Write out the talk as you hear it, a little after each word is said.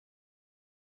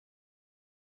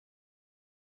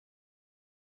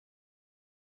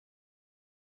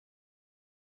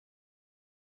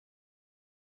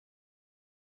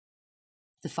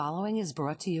The following is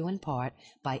brought to you in part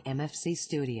by MFC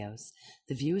Studios.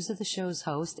 The views of the show's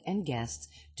host and guests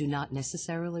do not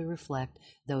necessarily reflect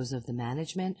those of the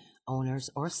management,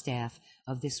 owners, or staff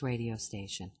of this radio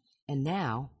station. And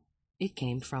now, it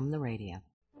came from the radio.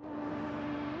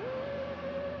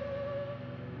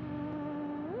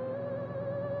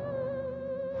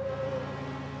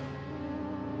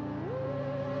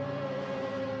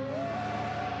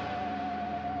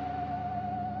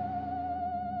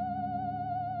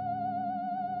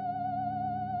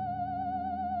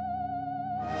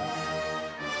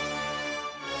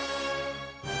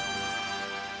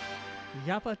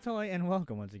 Yapatoy, and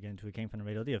welcome once again to It Came From the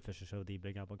Radio, the official show, The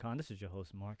Big Apple Con. This is your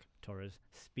host, Mark Torres,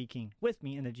 speaking with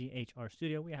me in the GHR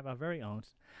studio. We have our very own,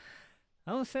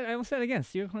 I almost said it again,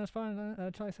 studio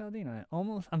correspondent Charlie Saladino.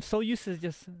 I'm so used to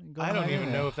just going. I don't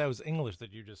even know if that was English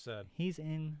that you just said. He's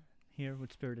in here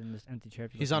with Spirit in this empty chair.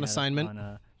 He's on assignment.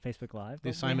 On Facebook Live. The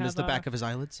assignment is the back of his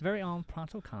eyelids. Very own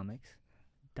Pronto Comics,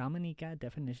 Dominica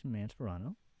Definition Man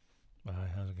Sperano.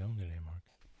 How's it going today, Mark?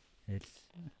 It's...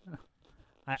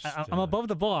 I'm above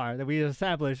the bar that we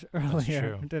established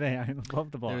earlier today. I'm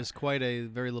above the bar. There's quite a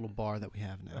very little bar that we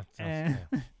have now.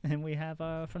 And we have,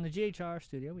 from the GHR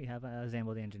studio, we have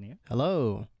Zambo the engineer.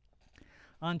 Hello.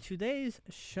 On today's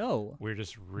show, we're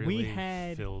just really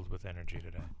filled with energy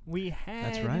today.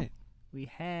 That's right. We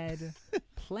had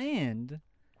planned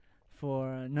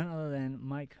for none other than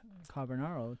Mike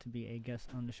Carbonaro to be a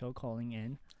guest on the show calling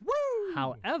in. Woo!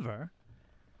 However,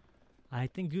 I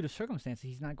think due to circumstances,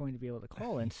 he's not going to be able to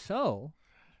call in.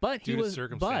 But he was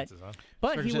nice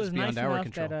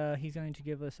enough that he's going to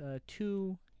give us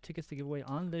 2 tickets to give away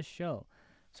on this show.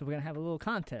 So we're going to have a little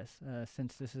contest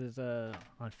since this is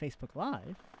on Facebook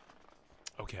Live.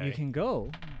 Okay. You can go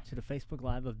to the Facebook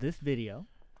Live of this video.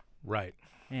 Right.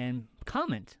 And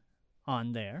comment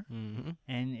on there. Mm-hmm.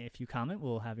 And if you comment,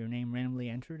 we'll have your name randomly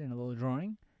entered in a little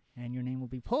drawing, and your name will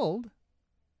be pulled.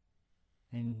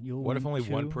 And you'll what if only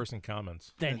one person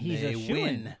comments? Then he's a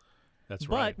shoo-in. That's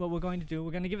right. But what we're going to do,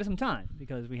 we're going to give it some time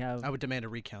because we have... I would demand a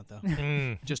recount, though,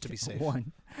 just to be safe.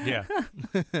 1. Yeah.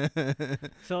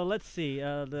 So let's see.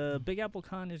 The Big Apple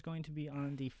Con is going to be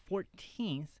on the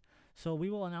 14th, so we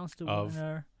will announce the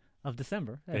winner of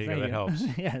December. There you go. That helps.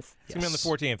 Yes. It's going to be on the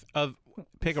 14th.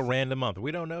 Pick a random month.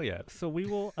 We don't know yet. So we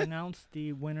will announce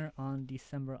the winner on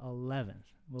December 11th.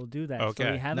 We'll do that. Okay.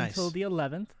 So we have until the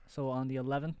 11th. So on the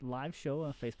 11th live show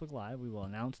on Facebook Live, we will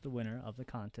announce the winner of the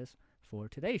contest for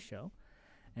today's show.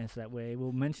 And so that way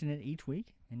we'll mention it each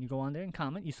week. And you go on there and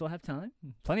comment. You still have time.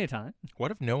 Plenty of time.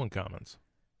 What if no one comments?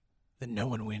 Then no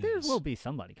one wins. There will be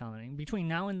somebody commenting. Between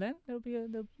now and then,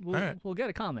 we'll get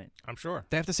a comment. I'm sure.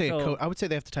 They have to say a code. I would say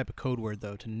they have to type a code word,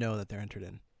 though, to know that they're entered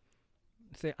in.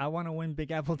 Say, I want to win Big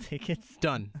Apple tickets.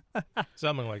 Done.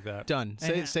 Something like that. Done.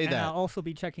 Say that. I'll also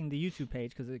be checking the YouTube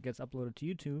page because it gets uploaded to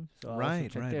YouTube. So I'll also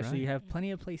check there. So you have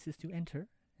plenty of places to enter,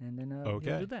 and then you'll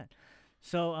do that.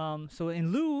 So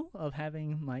in lieu of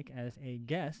having Mike as a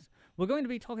guest, we're going to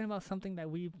be talking about something that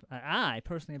I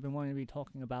personally have been wanting to be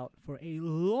talking about for a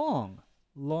long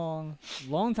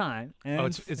time.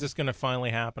 And is this going to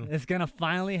finally happen? It's going to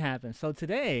finally happen. So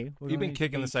today, you've been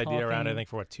kicking this idea around, I think,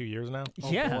 for 2 years now?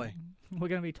 Yeah. Oh, boy. We're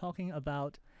going to be talking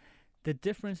about the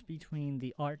difference between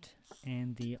the art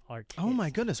and the artist. Oh, my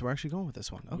goodness. We're actually going with this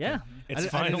one. Okay. Yeah. It's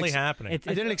finally happening. I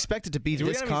didn't expect it to be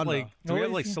this convo. Do we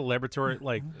have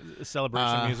celebratory,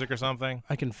 celebration music or something?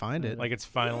 I can find it. Like it's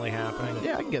finally happening?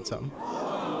 Yeah, I can get something.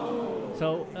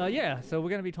 So, so we're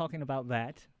going to be talking about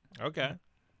that. Okay.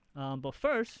 But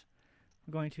first,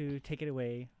 we're going to take it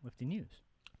away with the news.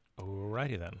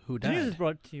 Alrighty then. Who died? The news is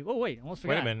brought to you. Oh, wait. Almost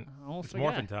forgot. Wait a minute. It's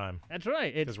morphin' time. That's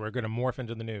right. Because we're going to morph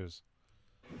into the news.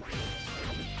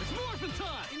 It's morphin'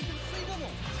 time!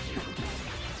 Inconceivable!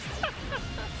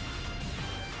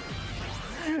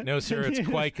 No, sir, it's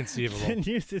quite conceivable. The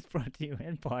news is brought to you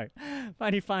in part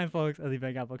by the fine folks of the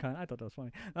Big Apple Con. I thought that was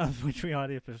funny. Which we are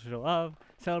the official show of,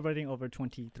 celebrating over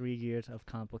 23 years of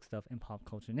comic book stuff and pop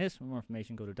culture news. For more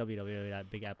information, go to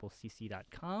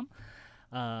www.bigapplecc.com.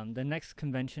 The next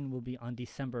convention will be on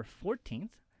December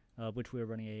 14th, which we're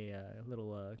running a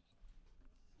little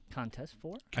contest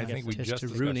for. I think we just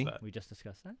discussed that. We just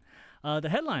discussed that. The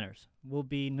headliners will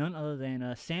be none other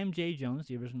than Sam J. Jones,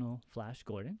 the original Flash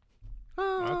Gordon.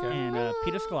 Okay. And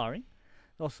Peter Scolari.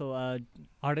 Also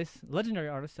legendary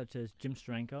artists such as Jim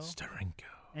Steranko.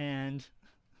 And...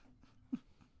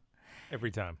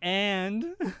 Every time.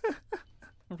 And...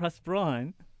 Russ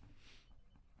Braun.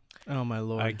 Oh, my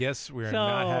Lord. I guess we're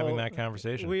not having that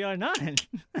conversation. We are not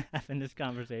having this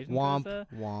conversation. Womp,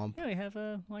 womp. Yeah, we have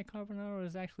Mike Carbonaro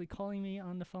is actually calling me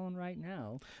on the phone right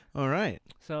now. All right.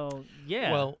 So,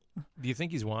 yeah. Well, do you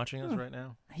think he's watching us right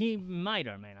now? He might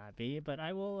or may not be, but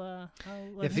I will I'll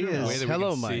let if he him know. is,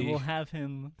 hello, Mike. We'll have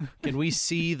him. Can we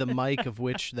see the mic of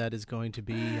which that is going to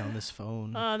be on this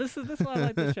phone? This is why I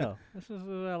like this show. This is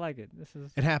why I like it.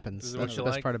 It happens. That's the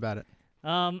best part about it.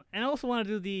 And I also want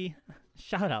to do the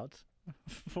shout-outs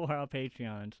for our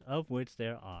Patreons, of which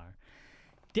there are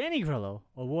Danny Grillo,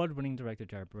 award-winning director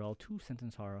Jared Burrell, Two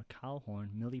Sentence Horror, Kyle Horn,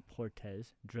 Millie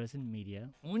Portez, Dresden Media,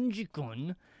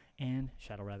 Unjikun, and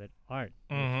Shadow Rabbit Art.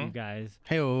 If you guys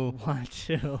want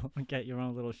to get your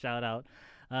own little shout-out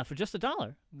for just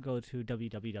 $1, go to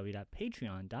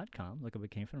www.patreon.com, look up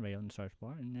It Came From Radio in the search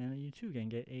bar, and you too can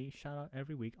get a shout-out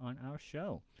every week on our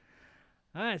show.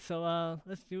 All right, so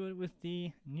let's do it with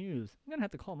the news. I'm gonna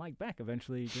have to call Mike back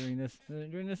eventually during this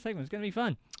segment. It's gonna be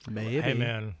fun. Maybe. Hey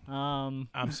man,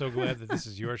 I'm so glad that this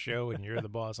is your show and you're the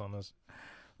boss on this.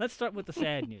 Let's start with the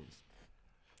sad news.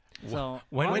 So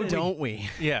when don't we?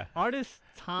 Yeah. Artist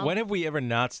Tom. When have we ever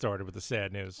not started with the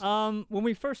sad news? When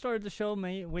we first started the show,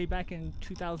 way back in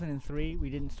 2003, we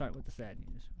didn't start with the sad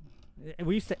news.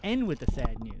 We used to end with the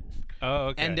sad news. Oh,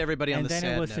 okay. End everybody on the sad note.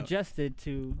 And then it was suggested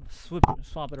to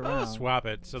swap it around. Swap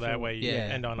it so that way you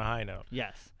end on a high note.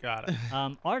 Yes. Got it.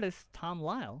 Artist Tom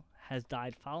Lyle has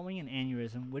died following an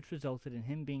aneurysm, which resulted in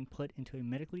him being put into a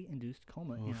medically induced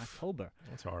coma in October.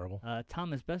 That's horrible.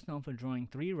 Tom is best known for drawing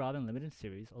 3 Robin limited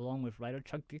series, along with writer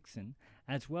Chuck Dixon,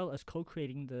 as well as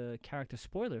co-creating the character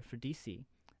Spoiler for DC,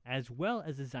 as well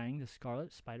as designing the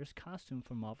Scarlet Spider's costume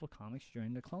for Marvel Comics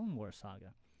during the Clone Wars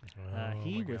saga.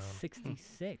 He was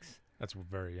 66. That's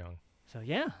very young. So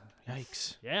yeah.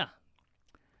 Yikes. Yeah.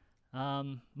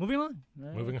 Moving on.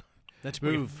 Moving on. Let's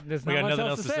move. There's we not got much nothing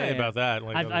else to say about that.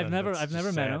 Like, I've never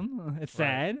met him. It's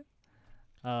right.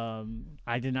 sad.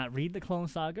 I did not read the Clone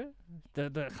Saga.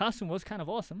 The costume was kind of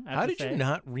awesome. How did you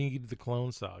not read the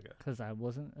Clone Saga? Because I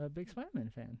wasn't a big Spider-Man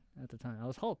fan at the time. I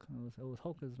was Hulk. It was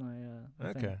Hulk as my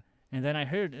okay. thing. And then I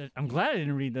heard. I'm glad I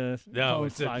didn't read the Clone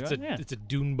Saga. It's a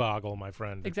dune boggle, my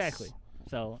friend. Exactly.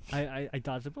 So I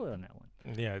dodged a bullet on that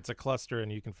one. Yeah, it's a cluster,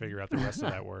 and you can figure out the rest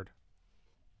of that word.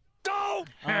 Go!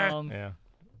 Yeah.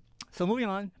 So moving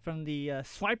on from the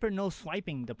Swiper No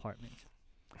Swiping department.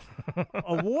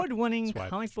 Award-winning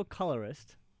comic book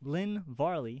colorist Lynn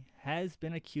Varley has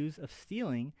been accused of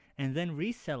stealing and then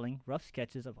reselling rough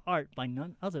sketches of art by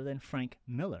none other than Frank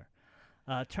Miller.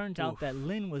 Turns out that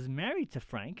Lynn was married to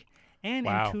Frank and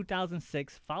in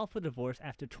 2006 filed for divorce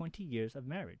after 20 years of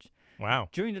marriage. Wow.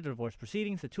 During the divorce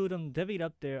proceedings, the two of them divvied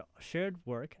up their shared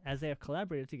work as they have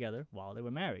collaborated together while they were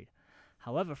married.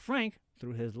 However, Frank,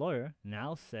 through his lawyer,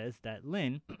 now says that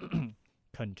Lynn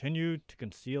continued to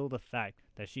conceal the fact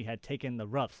that she had taken the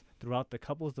roughs throughout the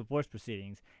couple's divorce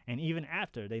proceedings and even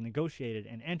after they negotiated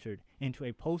and entered into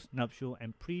a post-nuptial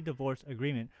and pre-divorce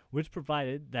agreement which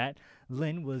provided that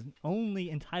Lynn was only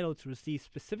entitled to receive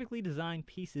specifically designed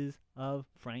pieces of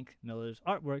Frank Miller's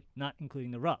artwork, not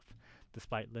including the rough.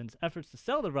 Despite Lynn's efforts to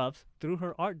sell the roughs through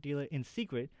her art dealer in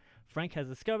secret, Frank has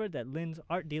discovered that Lynn's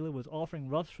art dealer was offering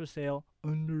roughs for sale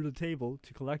under the table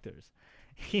to collectors.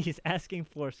 He's asking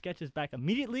for sketches back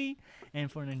immediately and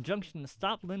for an injunction to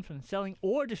stop Lynn from selling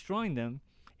or destroying them,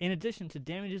 in addition to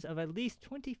damages of at least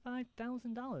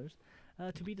 $25,000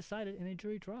 to be decided in a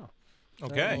jury trial.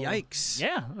 Okay. So, yikes.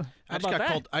 Yeah. I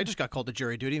just got called to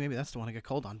jury duty. Maybe that's the one I get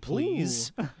called on.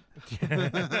 Please.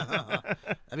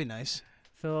 That'd be nice.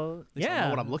 So I know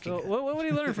what I'm looking at. What do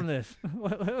you learn from this?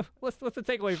 What's the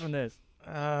takeaway from this?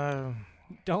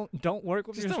 Don't work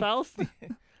with your spouse.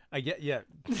 I get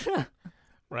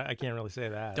right. I can't really say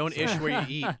that. Don't ish where you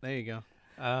eat. There you go.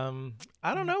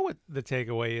 I don't know what the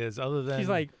takeaway is, other than she's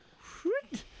like,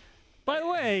 by the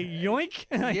way, yoink.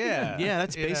 Yeah,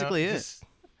 that's basically it.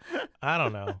 I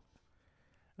don't know.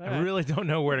 I really don't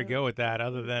know where to go with that,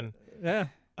 other than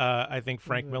I think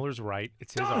Frank Miller's right.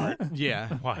 It's his art. Yeah.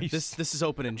 Why this is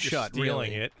open and shut.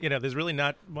 Stealing really. it. You know, there's really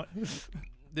not.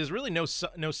 There's really no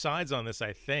sides on this.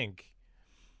 I think.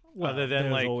 Well, other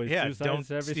than like, don't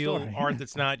steal art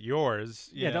that's not yours.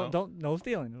 You know? don't no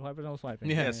stealing, swiper no swiping.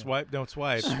 Yeah, swipe, don't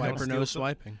swipe. Swiper no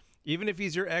swiping. Even if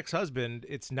he's your ex-husband,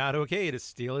 it's not okay to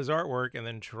steal his artwork and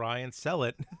then try and sell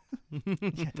it.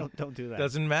 Don't do that.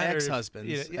 Doesn't matter.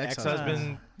 Ex-husbands.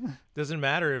 Ex-husband doesn't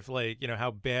matter if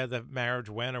how bad the marriage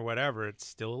went or whatever. It's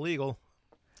still illegal.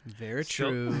 Very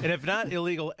true. And if not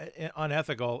illegal,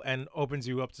 unethical, and opens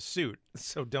you up to suit.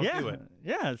 So don't do it.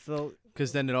 Yeah. So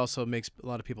because then it also makes a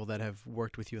lot of people that have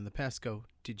worked with you in the past go,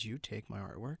 "Did you take my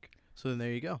artwork?" So then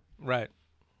there you go. Right.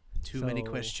 Too many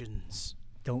questions.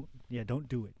 don't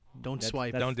do it. Don't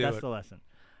swipe. Don't do it. That's the lesson.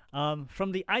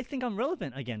 From the I Think I'm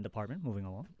Relevant Again department, moving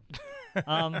along.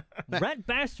 Rat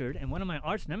Bastard and one of my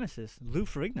arch nemesis, Lou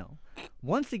Ferrigno,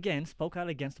 once again spoke out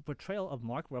against the portrayal of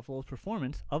Mark Ruffalo's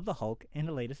performance of the Hulk in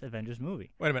the latest Avengers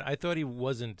movie. Wait a minute. I thought he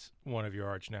wasn't one of your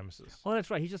arch nemesis. Oh, that's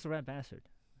right. He's just a rat bastard.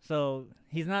 So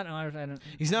he's not on.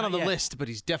 He's not on the list, but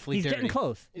he's definitely. He's dirty. getting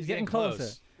close. He's getting closer.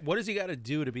 What does he got to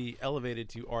do to be elevated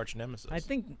to arch nemesis? I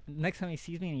think next time he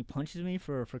sees me and he punches me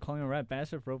for calling him a rat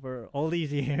bastard for over all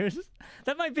these years,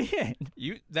 that might be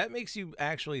it. That makes you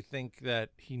actually think that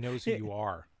he knows who you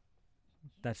are.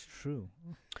 That's true.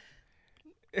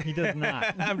 He does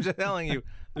not. I'm just telling you,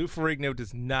 Lou Ferrigno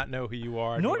does not know who you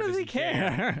are. Nor does he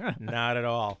care. Not at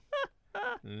all.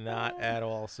 Not at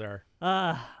all, sir.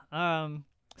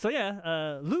 So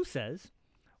yeah, Lou says,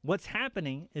 what's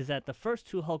happening is that the first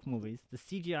two Hulk movies, the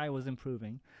CGI was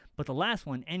improving, but the last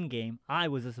one, Endgame, I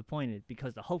was disappointed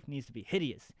because the Hulk needs to be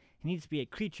hideous. He needs to be a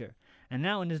creature. And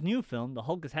now in this new film, the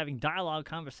Hulk is having dialogue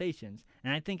conversations,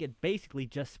 and I think it basically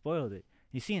just spoiled it.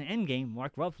 You see, in Endgame,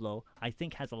 Mark Ruffalo, I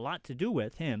think, has a lot to do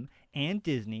with him and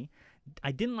Disney.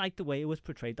 I didn't like the way it was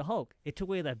portrayed, the Hulk. It took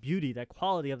away that beauty, that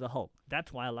quality of the Hulk.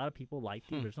 That's why a lot of people like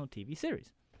the original TV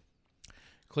series.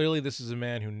 Clearly, this is a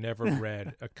man who never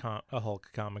read a Hulk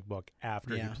comic book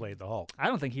after he played the Hulk. I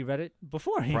don't think he read it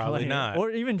before he Probably played not. it,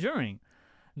 or even during.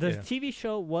 The TV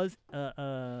show was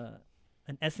an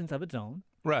essence of its own.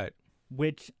 Right.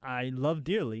 Which I love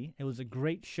dearly. It was a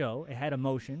great show. It had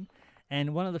emotion.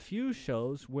 And one of the few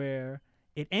shows where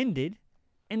it ended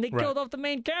and they killed off the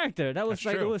main character. That was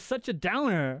it was such a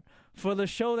downer for the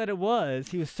show that it was.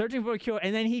 He was searching for a cure,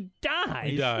 and then he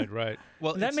died. He died, right.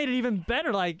 Well, that made it even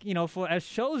better, for as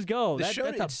shows go. That's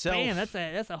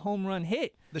a home run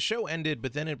hit. The show ended,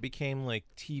 but then it became like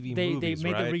TV movies,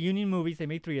 They made the reunion movies. They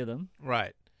made 3 of them.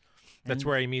 Right. That's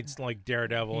where he meets Daredevil and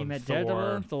Thor. He met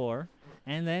Daredevil and Thor,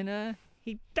 and then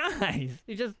he dies.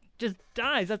 He just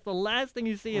dies. That's the last thing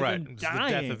you see is him dying. It's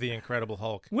the death of the Incredible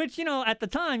Hulk. Which, at the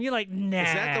time, you're like, nah.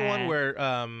 Is that the one where,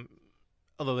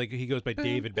 although he goes by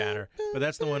David Banner, but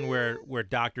that's the one where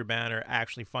Dr. Banner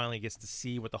actually finally gets to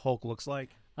see what the Hulk looks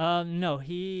like? No,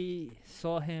 he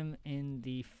saw him in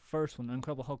the first one,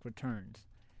 Incredible Hulk Returns.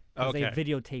 Okay. They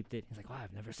videotaped it. He's like,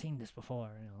 I've never seen this before.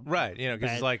 Right,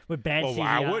 because it's like, with bad CGI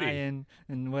why would he?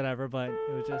 And whatever, but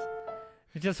it's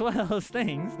just one of those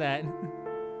things that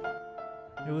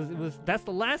that's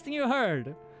the last thing you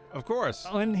heard. Of course.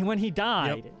 When he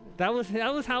died. Yep. That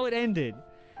was how it ended.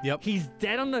 Yep. He's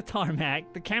dead on the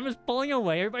tarmac. The camera's pulling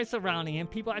away. Everybody's surrounding him.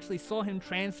 People actually saw him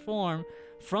transform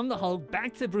from the Hulk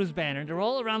back to Bruce Banner. They're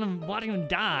all around him watching him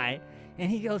die. And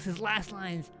he goes, his last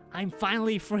lines, I'm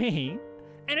finally free.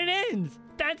 And it ends.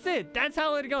 That's it. That's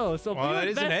how it goes. So that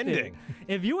is an ending.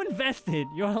 If you invested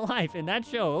your life in that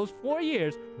show, those 4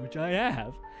 years, which I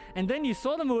have, and then you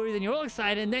saw the movie, and you're all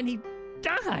excited, and then he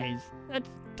dies. That's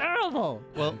terrible.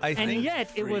 Well, and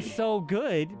yet it was so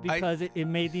good because it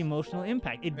made the emotional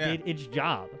impact. It did its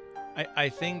job. I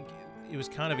think it was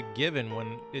kind of a given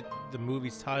when the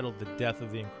movie's titled The Death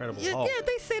of the Incredible Hulk. Yeah,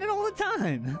 they say that all the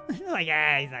time. Like,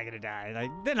 he's not going to die.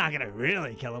 Like, they're not going to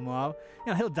really kill him off.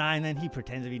 He'll die and then he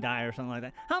pretends to be died or something like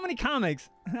that. How many comics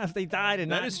have they died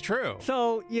and That is true.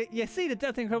 So you see the Death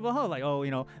of the Incredible Hulk, like,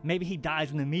 maybe he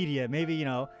dies in the media. Maybe, he's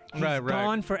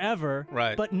gone forever.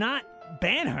 Right. But not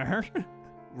Banner.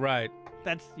 Right.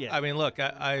 That's, I mean, look,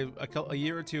 a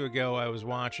year or two ago, I was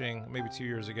watching, maybe 2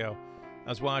 years ago, I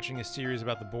was watching a series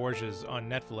about the Borgias on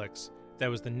Netflix.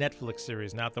 That was the Netflix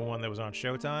series, not the one that was on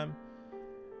Showtime.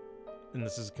 And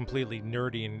this is completely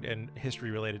nerdy and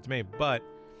history related to me. But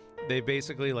they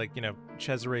basically,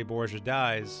 Cesare Borgia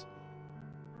dies.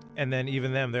 And then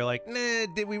even them, they're like, nah,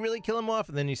 did we really kill him off?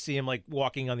 And then you see him,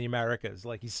 walking on the Americas,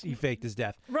 like he faked his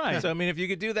death. Right. So, I mean, if you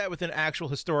could do that with an actual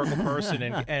historical person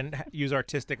and use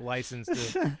artistic license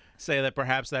to say that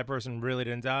perhaps that person really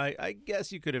didn't die, I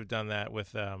guess you could have done that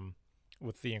with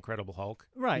the Incredible Hulk.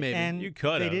 Right. Maybe. And you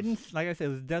could have. They didn't, like I said, it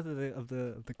was the death of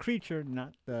the creature,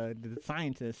 not the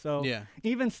scientist. So yeah.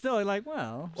 Even still,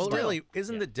 well, really,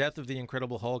 isn't the death of the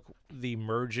Incredible Hulk the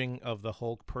merging of the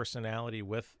Hulk personality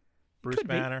with Bruce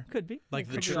Banner? Could be. Like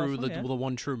the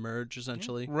one true merge,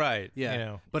 essentially. Yeah. Right.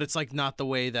 Yeah. But it's not the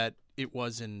way that it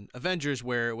was in Avengers,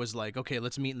 where it was like, okay,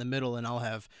 let's meet in the middle and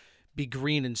I'll be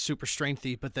green and super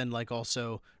strengthy, but then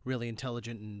also really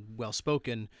intelligent and well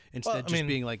spoken instead of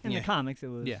being like in the comics it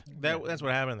was that's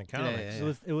what happened in the comics.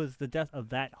 Yeah. It was the death of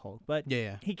that Hulk, but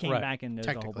he came back and there's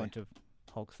a whole bunch of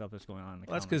Hulk stuff that's going on in the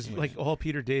comics. That's because all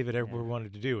Peter David ever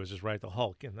wanted to do was just write the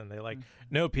Hulk, and then they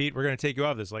no, Pete, we're going to take you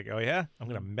off this. Like, oh yeah, I'm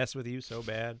going to mess with you so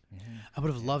bad. I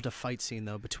would have loved a fight scene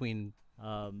though between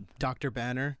Dr.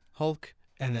 Banner Hulk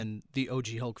and then the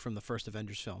OG Hulk from the first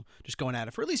Avengers film, just going at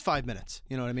it for at least 5 minutes.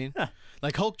 You know what I mean?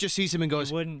 Like Hulk just sees him and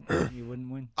goes, "You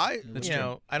wouldn't win." I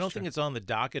don't think it's on the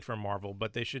docket for Marvel,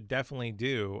 but they should definitely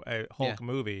do a Hulk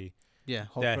movie. Yeah,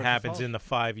 Hulk that versus happens Hulk. in the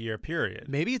 5-year period.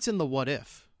 Maybe it's in the What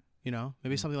If. You know,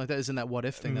 maybe something like that is in that What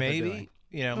If thing. That they're doing.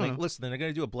 Like listen, they're going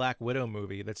to do a Black Widow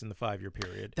movie that's in the 5-year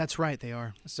period. That's right, they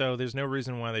are. So there's no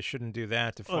reason why they shouldn't do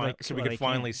that so we could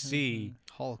finally see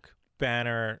Hulk.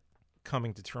 Banner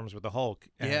coming to terms with the Hulk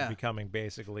and becoming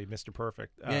basically Mr.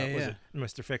 Perfect. Was it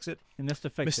Mr. Fix-It? And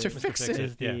Mr.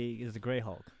 Fix-It is the Gray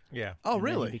Hulk. Yeah. Oh, and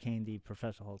really? Then he became the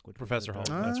Professor Hulk. Professor Hulk,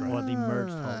 that's right. Or the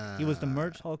Merged Hulk. He was the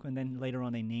Merged Hulk, and then later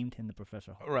on they named him the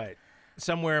Professor Hulk. Right.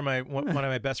 Somewhere one of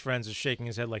my best friends is shaking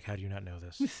his head like, how do you not know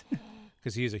this?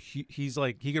 Because he's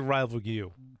like, he could rival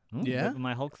you. Yeah? With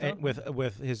my Hulk stuff?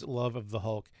 With his love of the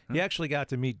Hulk. He actually got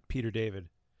to meet Peter David.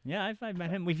 Yeah, I've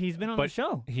met him. He's been on the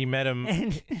show. He met him.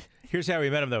 Here's how he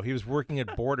met him, though. He was working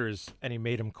at Borders, and he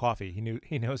made him coffee.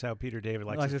 He knows how Peter David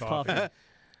likes his coffee.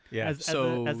 Yeah. As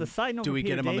a side note, do we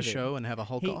Peter get him David, on the show and have a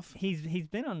Hulk off? He's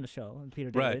been on the show, Peter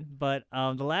David. Right. But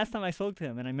the last time I spoke to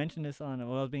him, and I mentioned this while I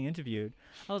was being interviewed,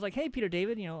 I was like, "Hey, Peter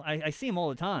David, I see him all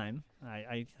the time.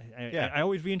 I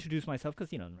always reintroduce myself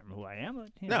because don't remember who I am. But,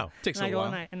 No, it takes a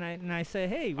while. And I say,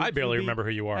 "Hey, I barely remember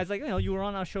who you are." I was like, you were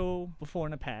on our show before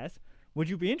in the past. Would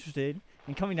you be interested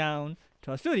in coming down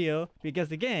to our studio to be a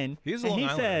guest again?" He's a and Long he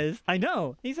Islander. says, "I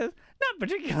know." He says, "Not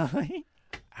particularly."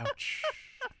 Ouch.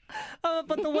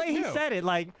 But the way he said it,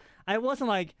 like, I wasn't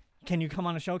like, "Can you come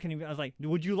on the show? Can you?" I was like,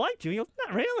 "Would you like to?" He goes,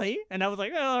 "Not really." And I was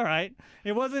like, "Oh, all right."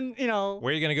 It wasn't, Where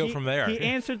are you going to go from there? He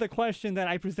answered the question that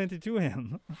I presented to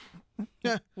him,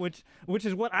 which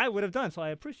is what I would have done. So I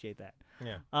appreciate that.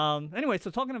 Yeah. Anyway, so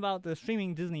talking about the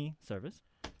streaming Disney service.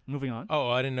 Moving on. Oh,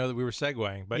 I didn't know that we were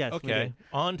segueing, but Yes, we okay. did.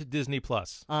 On to Disney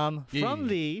Plus.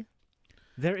 There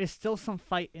is still some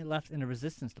fight left in the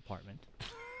Resistance Department.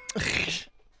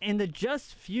 In the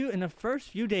first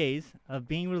few days of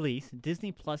being released,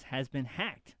 Disney Plus has been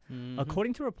hacked.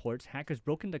 According to reports, hackers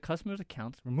broke into customers'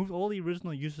 accounts, removed all the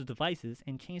original users' devices,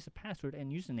 and changed the password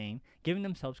and username, giving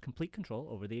themselves complete control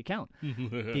over the account.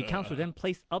 The accounts were then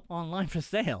placed up online for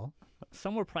sale.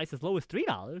 Some were priced as low as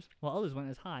 $3, while others went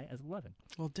as high as $11.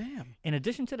 Well, damn. In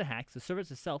addition to the hacks, the service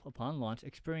itself, upon launch,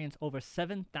 experienced over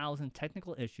 7,000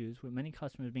 technical issues, with many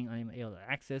customers being unable to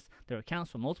access their accounts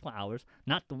for multiple hours,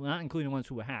 not including the ones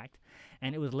who were hacked.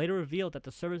 And it was later revealed that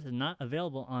the service is not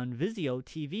available on Vizio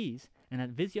TVs, and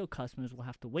that Vizio customers will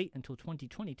have to wait until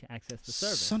 2020 to access the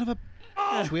service. Son of a...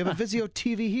 We have a Vizio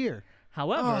TV here.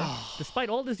 However, despite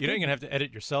all this... You don't even have to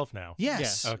edit yourself now.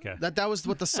 Yes. Yeah. Okay. That was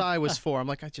what the sigh was for. I'm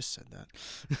like, I just said that.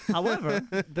 However,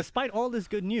 despite all this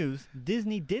good news,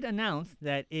 Disney did announce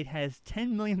that it has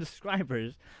 10 million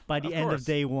subscribers by the end of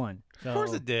day one. So, Of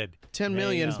course it did. 10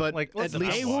 million, but Like, at listen,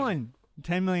 least... Day one,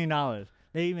 $10 million.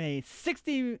 They made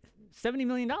 $70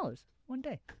 million one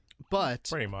day. But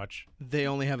Pretty much. they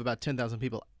only have about 10,000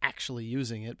 people actually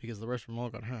using it because the rest of them all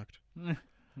got hacked.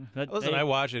 But Listen, I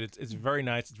watch it. It's very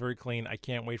nice. It's very clean. I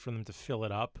can't wait for them to fill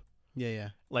it up. Yeah.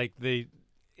 Like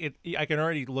I can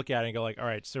already look at it and go like, all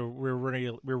right, so we're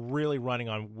really running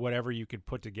on whatever you could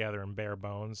put together in bare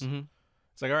bones. Mm-hmm.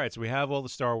 It's like, all right, so we have all the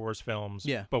Star Wars films,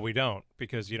 but we don't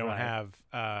because you don't have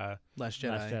Last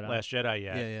Jedi. Last Jedi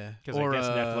yet. Yeah. Because I guess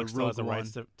Netflix still has the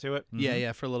rights to it.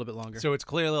 Yeah, for a little bit longer. So it's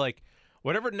clearly like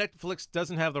whatever Netflix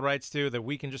doesn't have the rights to that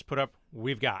we can just put up,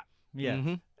 we've got. Yeah.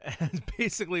 Mm-hmm. That's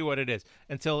basically what it is.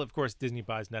 Until, of course, Disney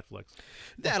buys Netflix.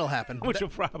 That'll happen. Which will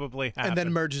probably happen. And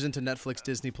then merges into Netflix,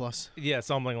 Disney Plus. Yeah,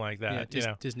 something like that.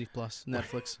 Yeah, Disney Plus,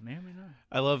 Netflix. May or may not.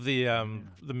 I love the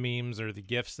memes or the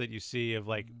GIFs that you see of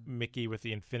like Mickey with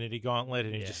the Infinity Gauntlet,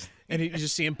 and you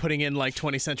just see him putting in like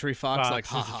 20th Century Fox like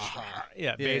ha ha ha.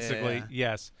 Yeah, basically, yeah.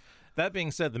 yes. That being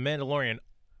said, The Mandalorian,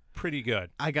 pretty good.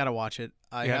 I gotta watch it.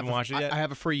 You haven't watched it yet? I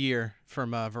have a free year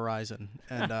from Verizon,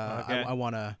 and Okay. I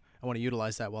want to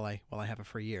utilize that while I have a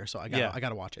free year. So I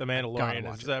gotta watch it. The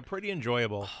Mandalorian is pretty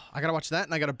enjoyable. I gotta watch that,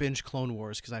 and I gotta binge Clone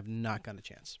Wars because I've not got a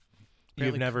chance.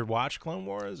 You've never watched Clone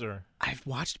Wars, or? I've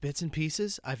watched bits and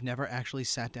pieces. I've never actually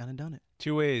sat down and done it.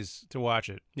 Two ways to watch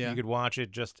it. Yeah. You could watch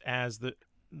it just as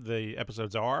the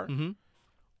episodes are, Mm-hmm.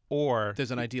 or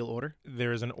There's an ideal order.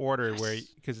 there is an order where,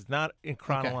 because it's not in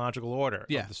chronological order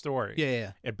Yeah. of the story.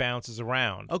 Yeah. It bounces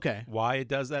around. Okay. Why it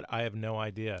does that, I have no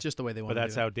idea. Just the way they want But to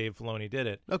that's do how Dave Filoni did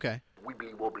it. it. Okay.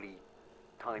 Wibbly wobbly,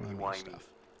 timey wimey. Stuff.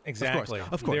 Exactly.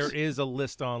 Of course. There is a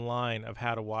list online of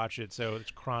how to watch it, so it's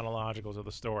chronological to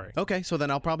the story. Okay, so then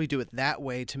I'll probably do it that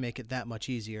way to make it that much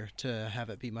easier to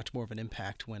have it be much more of an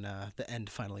impact when the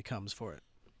end finally comes for it.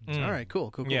 All right,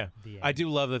 cool. Yeah, I do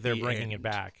love that they're bringing it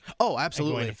back. Oh,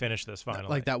 absolutely. And going to finish this finally.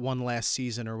 Like that one last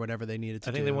season or whatever they needed to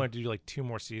do. I think they wanted to do like 2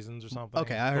 more seasons or something.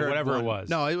 Okay, I heard whatever one. it was.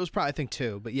 No, it was probably, I think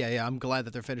 2. But yeah, I'm glad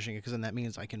that they're finishing it because then that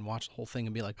means I can watch the whole thing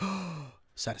and be like, oh,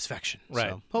 satisfaction. Right.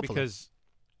 So, hopefully. Because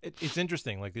it's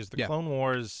interesting. Like there's the Clone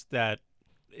Wars that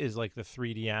is like the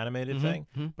 3D animated thing,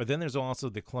 but then there's also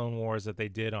the Clone Wars that they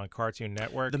did on Cartoon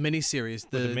Network. The miniseries.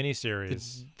 The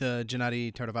miniseries. The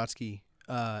Gennady Tartakovsky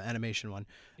animation one.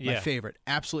 My favorite.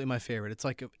 Absolutely my favorite. It's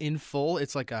like in full,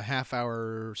 it's like a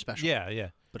half-hour special. Yeah.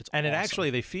 But it's and awesome. it actually,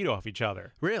 they feed off each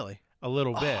other. Really? A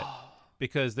little bit.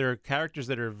 Because there are characters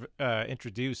that are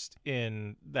introduced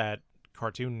in that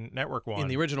Cartoon Network one. In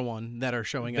the original one that are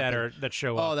showing up. That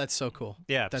show up. Oh, that's so cool.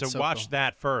 Yeah, that's so watch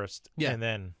that first. Yeah. And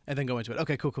then go into it.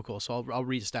 Okay, cool. So I'll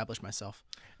reestablish myself.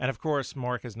 And of course,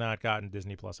 Mark has not gotten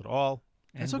Disney Plus at all.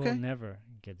 And that's okay. We'll never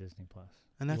get Disney Plus.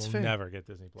 And that's we'll fair. Never get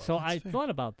Disney Plus. So that's fair. Thought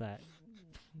about that.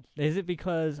 Is it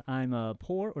because I'm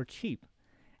poor or cheap?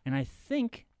 And I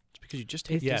think it's because you just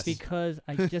it's just because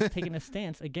I've just taken a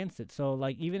stance against it. So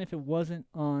like even if it wasn't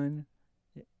on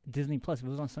Disney Plus, if it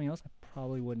was on something else, I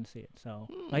probably wouldn't see it. So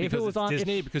like if it was on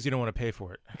Disney, because you don't want to pay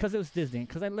for it. Because it was Disney.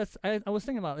 Because I was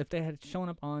thinking about if they had shown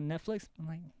up on Netflix. I'm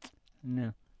like,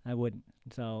 no, I wouldn't.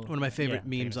 So one of my favorite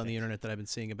memes on the internet that I've been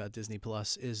seeing about Disney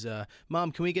Plus is,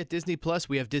 "Mom, can we get Disney Plus?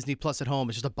 We have Disney Plus at home.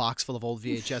 It's just a box full of old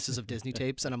VHSs of Disney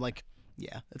tapes." And I'm like,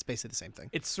 yeah, it's basically the same thing.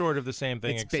 It's sort of the same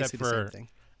thing, it's except basically for the same thing.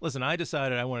 Listen, I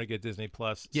decided I want to get Disney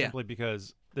Plus simply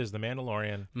because there's The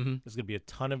Mandalorian. There's going to be a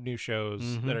ton of new shows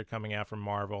that are coming out from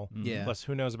Marvel. Yeah. Plus,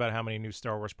 who knows about how many new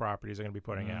Star Wars properties are going to be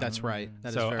putting out. That's right.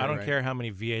 That so is very I don't right. care how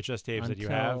many VHS tapes that you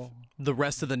have. The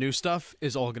rest of the new stuff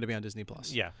is all going to be on Disney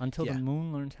Plus. Yeah. Until the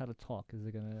moon learns how to talk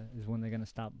is when they're gonna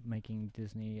stop making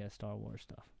Disney Star Wars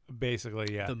stuff.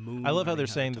 Basically, yeah. The moon I love how they're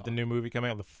learning saying to that the talk. new movie coming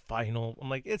out, the final. I'm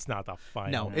like, it's not the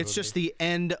final. No, it's just the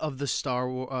end of the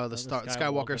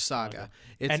Skywalker saga.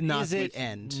 It's and not is the it,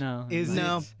 end.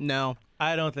 No. No.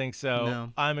 I don't think so.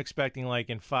 No. I'm expecting like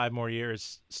in 5 more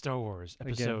years, Star Wars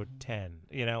Episode 10.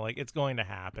 You know, like it's going to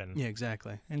happen. Yeah,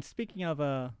 exactly. And speaking of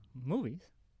movies,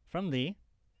 from the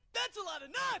That's a lot of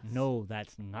nuts. No,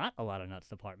 that's not a lot of nuts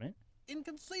department.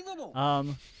 Inconceivable. I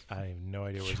have no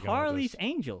idea where he's going with Charlie's this.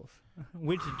 Angels,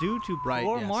 which due to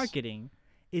poor marketing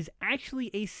is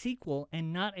actually a sequel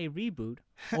and not a reboot,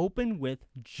 opened with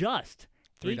just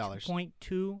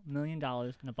 $8.2 million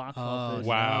in the box office.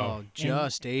 Wow.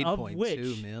 Just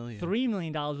 $8.2 million. $3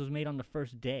 million was made on the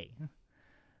first day.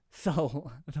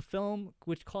 So the film,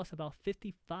 which cost about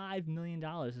 $55 million,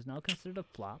 is now considered a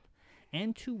flop.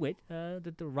 And to wit,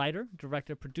 the writer,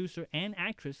 director, producer, and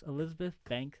actress Elizabeth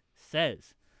Banks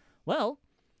says, well,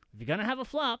 if you're going to have a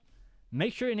flop,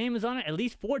 make sure your name is on it at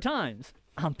least 4 times.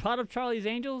 I'm proud of Charlie's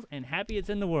Angels and happy it's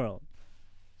in the world.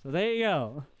 So there you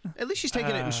go. At least she's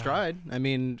taking it in stride. I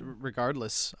mean,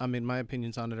 regardless. I mean, my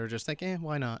opinions on it are just like,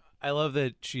 why not? I love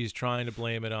that she's trying to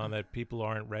blame it on that people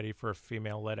aren't ready for a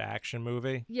female-led action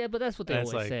movie. Yeah, but that's what they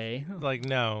always say. Like,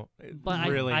 no. But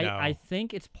really, no. I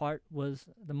think its part was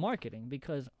the marketing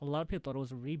because a lot of people thought it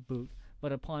was a reboot.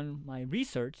 But upon my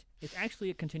research, it's actually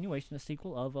a continuation, a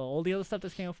sequel of all the other stuff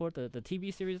that came out for it, the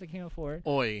TV series that came out for it.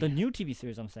 The new TV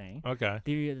series, I'm saying. Okay.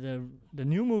 The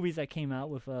new movies that came out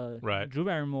with Drew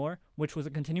Barrymore, which was a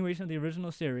continuation of the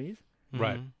original series.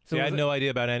 Right. So I had no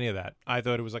idea about any of that. I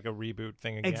thought it was like a reboot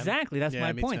thing again. Exactly. That's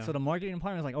my point. Too. So the marketing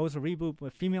department was like, it's a reboot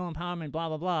with female empowerment, blah,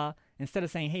 blah, blah. Instead of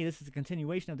saying, hey, this is a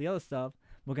continuation of the other stuff,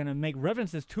 we're going to make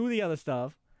references to the other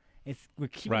stuff. We're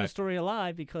keeping the story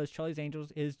alive because Charlie's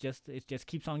Angels it just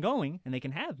keeps on going, and they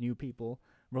can have new people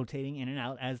rotating in and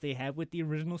out as they have with the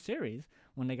original series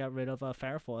when they got rid of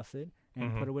Farrah Fawcett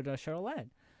and put her with Cheryl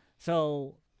Ladd.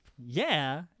 So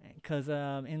yeah, because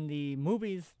in the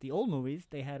movies, the old movies,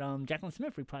 they had Jacqueline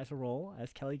Smith reprise her role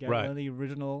as Kelly Garrett in the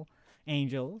original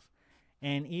Angels,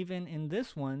 and even in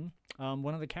this one,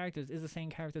 one of the characters is the same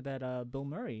character that Bill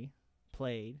Murray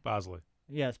played. Bosley.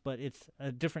 Yes, but it's a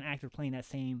different actor playing that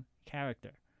same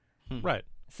character. Right.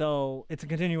 So it's a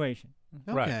continuation.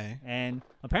 Okay. Right. And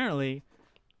apparently,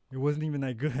 it wasn't even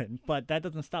that good. But that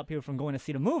doesn't stop people from going to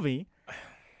see the movie.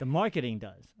 The marketing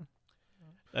does.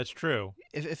 That's true.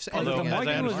 Although the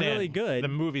marketing was really good. The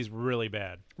movie's really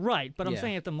bad. Right, but I'm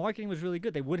saying if the marketing was really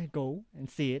good, they would go and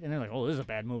see it, and they're like, oh, this is a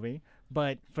bad movie.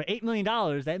 But for $8 million,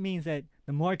 that means that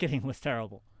the marketing was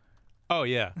terrible. Oh,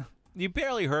 yeah. You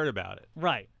barely heard about it.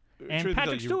 Right. And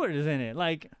Patrick Stewart is in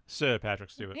it. Sir Patrick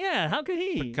Stewart. Yeah, how could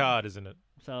he? Picard is in it.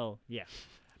 So, yeah.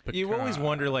 You always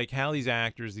wonder, like, how these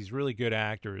actors, these really good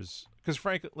actors, because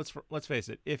frankly, let's face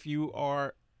it, if you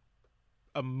are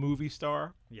a movie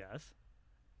star, yes,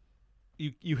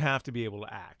 you have to be able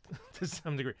to act to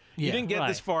some degree. Yeah, you didn't get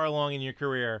this far along in your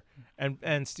career,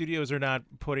 and studios are not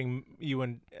putting you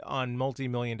on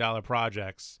multi-million-dollar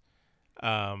projects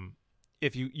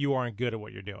if you aren't good at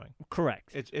what you're doing. Correct.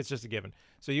 It's just a given.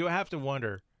 So you have to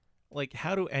wonder, like,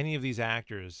 how do any of these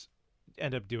actors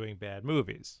end up doing bad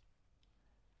movies?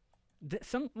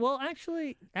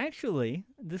 Actually,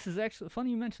 this is actually funny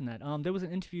you mentioned that. There was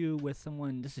an interview with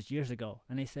someone, this is years ago,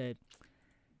 and they said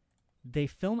they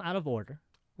film out of order.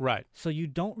 Right. So you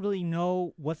don't really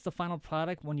know what's the final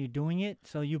product when you're doing it.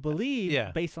 So you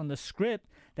believe, based on the script,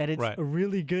 that it's a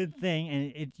really good thing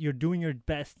and you're doing your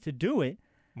best to do it.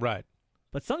 Right.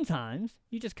 But sometimes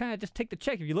you just kind of just take the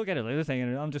check. If you look at it like this,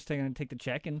 I'm just going to take the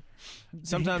check and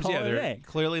sometimes,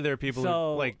 clearly there are people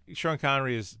who, like Sean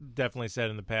Connery has definitely said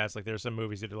in the past, like there are some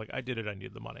movies that are like, I did it, I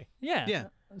need the money. Yeah. Yeah.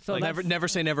 So like, never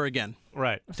say never again.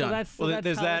 Right. So done.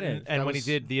 There's that, and when he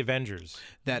did The Avengers.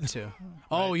 That too.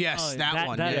 Oh yes, that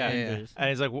one. That yeah. And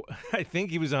he's like, I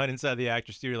think he was on Inside the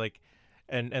Actors Studio, like,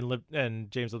 and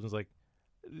James Lipton's like,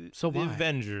 so why? The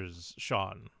Avengers,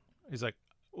 Sean. He's like,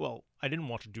 well, I didn't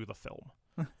want to do the film.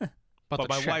 But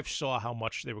my wife saw how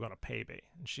much they were going to pay me,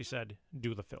 and she said,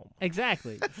 "Do the film."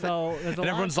 Exactly. So there's a and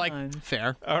everyone's like, times,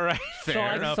 "Fair, all right,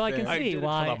 fair enough." So I can see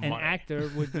why an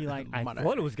actor would be like, "I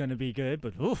thought it was going to be good,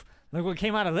 but oof, look what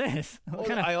came out of this."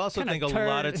 I also think a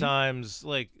lot of times,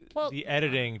 like the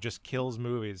editing just kills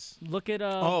movies. Look at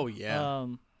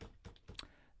the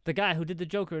guy who did the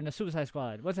Joker in the Suicide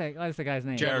Squad. What's the guy's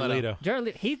name? Jared Leto. Jared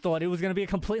Leto. He thought it was going to be a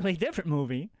completely different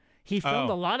movie. He filmed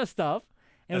a lot of stuff.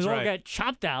 And it all got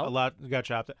chopped out. A lot got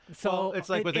chopped out. So it's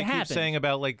like what they keep saying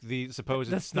about like the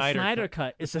supposed Snyder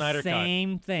cut. It's the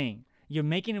same thing. You're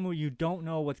making a movie, you don't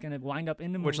know what's going to wind up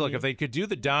in the movie. Which, look, if they could do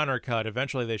the Donner cut,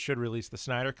 eventually they should release the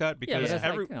Snyder cut because that's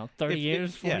 30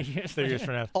 years, 40 years. 30 years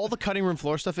from now. All the cutting room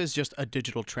floor stuff is just a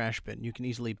digital trash bin. You can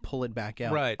easily pull it back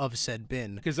out of said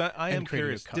bin. Because I am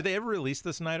curious, did they ever release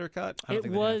the Snyder cut? It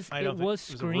was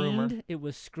screened. It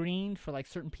was screened for like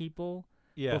certain people.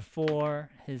 Yeah. Before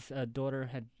his daughter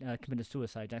had committed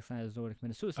suicide, Jack Snyder's daughter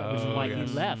committed suicide, which is why he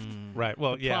left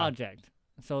the project.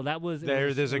 So that was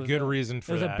there's a good reason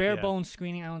for that. It was a bare bones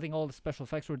screening. I don't think all the special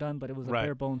effects were done, but it was a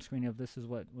bare bones screening of this is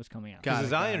what was coming out. Because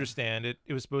as I understand it,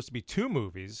 it was supposed to be 2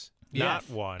 movies, not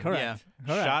 1. Correct.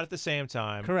 Yeah. Shot at the same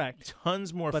time. Correct.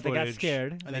 Tons more footage. But they got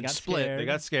scared. And then split. They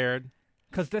got scared.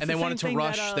 And they wanted to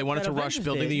rush. They wanted to rush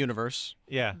building the universe.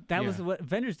 Yeah, that was what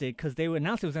Avengers did because they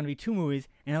announced it was going to be 2 movies,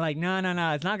 and they're like, no,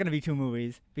 it's not going to be 2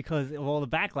 movies because of all the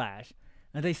backlash.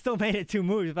 And they still made it 2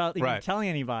 movies without even telling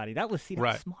anybody. That was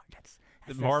smart.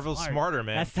 That's Marvel's smarter,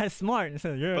 man. That's smart.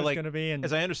 So it's going to be.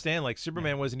 As I understand, like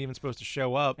Superman wasn't even supposed to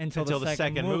show up until the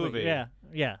second movie.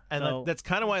 Yeah. And that's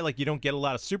kind of why like you don't get a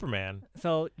lot of Superman.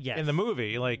 So yes. In the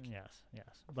movie, like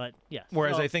but yes.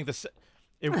 Whereas I think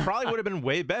it probably would have been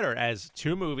way better as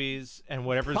 2 movies and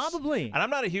whatever. Probably. And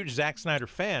I'm not a huge Zack Snyder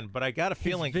fan, but I got a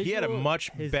feeling he had a much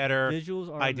better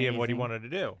idea of what he wanted to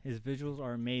do. His visuals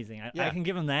are amazing. I can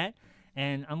give him that.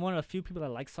 And I'm one of the few people that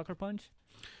like Sucker Punch.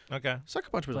 Okay. Sucker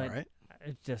Punch was all right.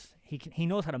 It's just he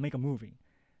knows how to make a movie.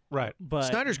 Right. But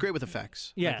Snyder's great with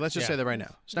effects. Yeah. Let's just say that right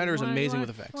now. Snyder is amazing with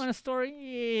effects. Want a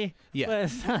story? Yeah.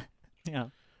 Yeah.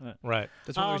 Right.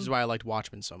 That's one of the reasons why I liked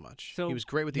Watchmen so much. He was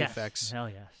great with the effects. Hell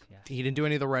yes. He didn't do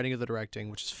any of the writing or the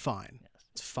directing, which is fine. Yes.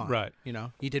 It's fine. Right.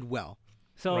 He did well.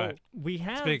 So we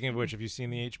have. Speaking of which, have you seen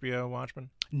the HBO Watchmen?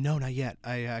 No, not yet.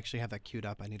 I actually have that queued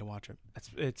up. I need to watch it.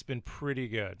 It's been pretty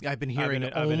good. I've been hearing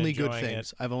only good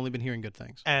things. I've only been hearing good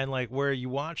things. And like where you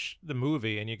watch the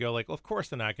movie and you go like, well, of course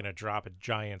they're not going to drop a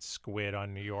giant squid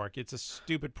on New York. It's a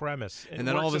stupid premise. And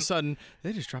then all of a sudden,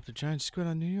 they just dropped a giant squid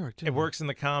on New York. It works in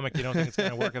the comic. You don't think it's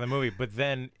going to work in the movie, but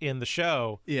then in the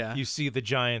show, you see the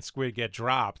giant squid get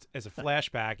dropped as a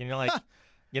flashback, and you're like,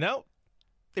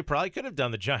 they probably could have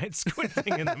done the giant squid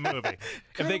thing in the movie.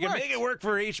 If they could make it work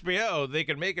for HBO, they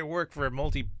could make it work for a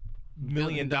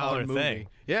multi-million-dollar thing.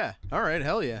 Yeah. All right.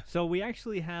 Hell yeah. So we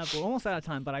actually we're almost out of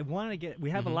time, but I want to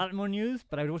we have a lot more news,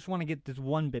 but I just want to get this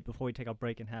one bit before we take a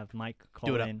break and have Mike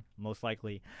call in, most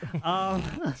likely.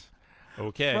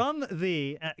 Okay. From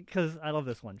because I love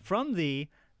this one. From the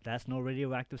That's No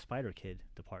Radioactive Spider Kid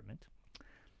department.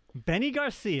 Benny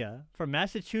Garcia from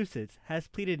Massachusetts has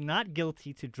pleaded not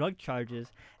guilty to drug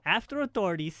charges after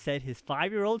authorities said his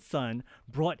 5-year-old son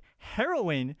brought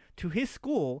heroin to his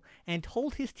school and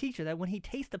told his teacher that when he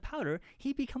tastes the powder,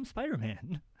 he becomes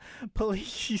Spider-Man.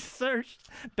 Police searched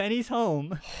Benny's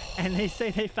home, and they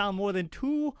say they found more than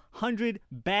 200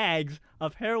 bags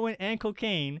of heroin and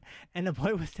cocaine, and the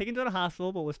boy was taken to the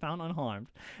hospital but was found unharmed.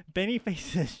 Benny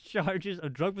faces charges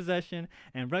of drug possession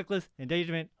and reckless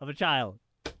endangerment of a child.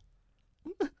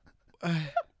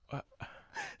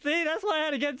 See, that's why I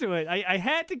had to get to it. I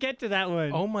had to get to that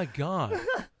one. Oh my God.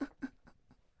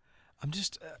 I'm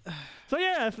just. So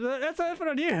yeah, that's what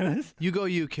on you. You go,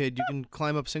 you kid. You can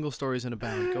climb up single stories in a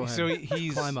bound. Go ahead. So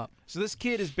he's climb up. So this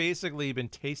kid has basically been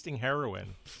tasting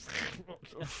heroin.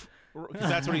 Because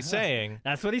that's what he's saying.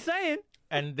 That's what he's saying.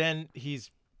 And then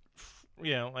he's,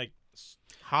 like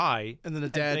high. And then the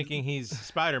dad thinking he's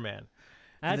Spider-Man.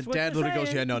 And the dad literally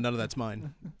goes, "Yeah, no, none of that's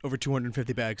mine. Over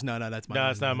 250 bags. No, that's mine. No,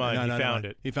 it's not mine. He found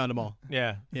it. He found them all.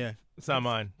 Yeah. Yeah. It's not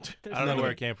mine. I don't know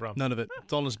where it came from. None of it.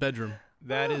 It's all in his bedroom.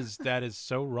 That is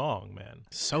so wrong, man.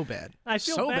 So bad. I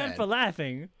feel so bad for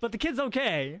laughing, but the kid's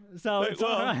okay, so it's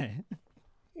all right.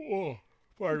 Oh,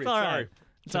 pardon me. It's all right.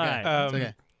 Sorry. It's all right. It's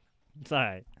okay. It's all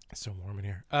right. It's so warm in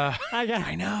here.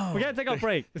 I know. We gotta take a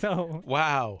break. So.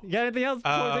 Wow. You got anything else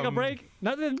before we take a break?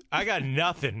 Nothing. I got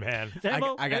nothing, man.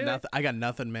 Sambo, I got nothing. I got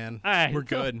nothing, man. All right, we're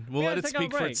good. We'll let it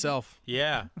speak for itself.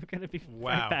 Yeah. We're gonna be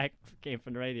right back. Came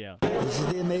from the radio. This is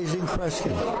the Amazing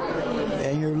Kreskin,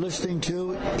 and you're listening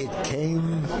to It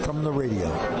Came From the Radio.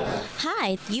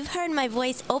 Hi, you've heard my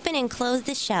voice open and close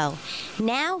the show.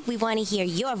 Now we want to hear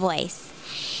your voice.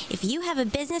 If you have a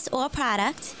business or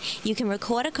product, you can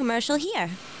record a commercial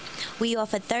here. We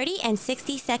offer 30 and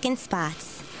 60-second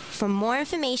spots. For more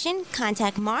information,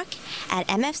 contact Mark at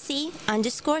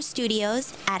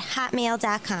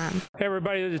mfc_studios@hotmail.com. Hey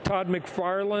everybody, this is Todd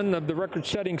McFarlane of the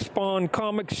record-setting Spawn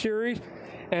comic series.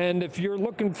 And if you're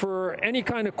looking for any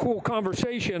kind of cool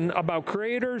conversation about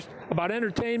creators, about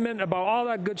entertainment, about all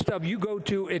that good stuff, you go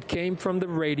to It Came From the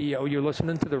Radio. You're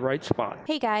listening to the right spot.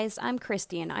 Hey guys, I'm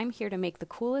Christy, and I'm here to make the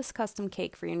coolest custom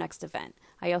cake for your next event.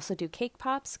 I also do cake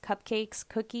pops, cupcakes,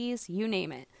 cookies, you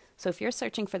name it. So if you're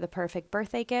searching for the perfect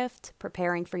birthday gift,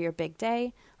 preparing for your big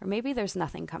day, or maybe there's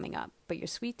nothing coming up, but your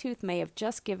sweet tooth may have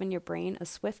just given your brain a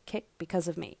swift kick because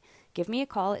of me, give me a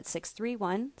call at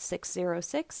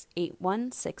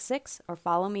 631-606-8166 or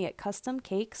follow me at Custom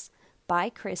Cakes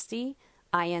by Christy,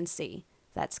 INC.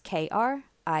 That's KRISTY.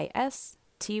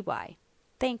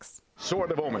 Thanks.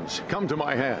 Sword of Omens, come to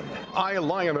my hand. I,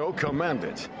 Lion-O, command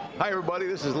it. Hi, everybody.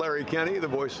 This is Larry Kenny, the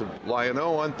voice of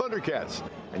Lion-O on Thundercats.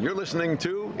 And you're listening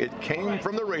to It Came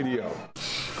From the Radio.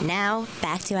 Now,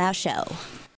 back to our show.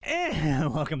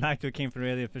 And welcome back to It Came From the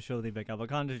Radio official The Big Apple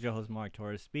Con. This is your host, Mark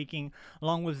Torres, speaking,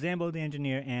 along with Zambo the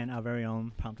Engineer and our very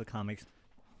own Prompto Comics,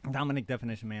 Dominic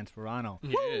Definition Man Sperano.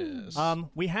 Yes.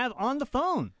 We have on the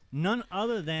phone none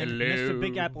other than Mr.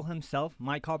 Big Apple himself,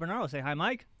 Mike Carbonaro. Say hi,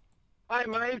 Mike. Hi,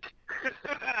 Mike.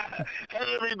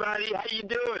 Hey, everybody. How you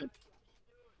doing?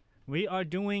 We are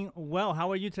doing well. How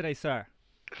are you today, sir?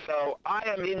 So I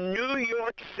am in New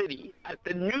York City at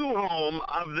the new home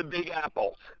of the Big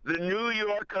Apple, the New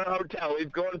Yorker Hotel.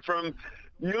 We've gone from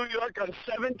New York on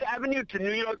 7th Avenue to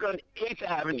New York on 8th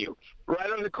Avenue,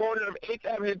 right on the corner of 8th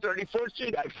Avenue and 34th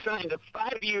Street. I've signed a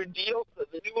 5-year deal, so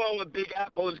the new home of Big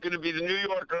Apple is going to be the New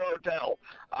Yorker Hotel.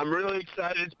 I'm really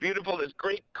excited. It's beautiful. There's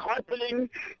great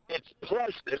carpeting. It's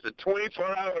plush. There's a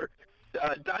 24-hour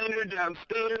diner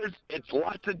downstairs. It's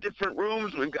lots of different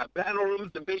rooms. We've got panel rooms.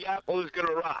 The Big Apple is going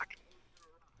to rock.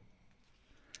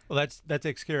 Well, that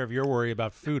takes care of your worry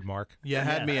about food, Mark. Yeah,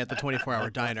 had me at the 24-hour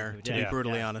diner, to be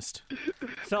brutally honest.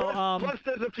 So, plus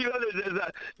there's a few others.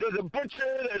 There's a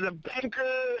butcher, there's a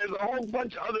banker, there's a whole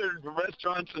bunch of other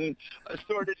restaurants and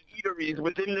assorted eateries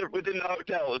within the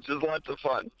hotel, which is lots of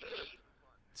fun.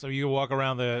 So you can walk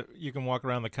around the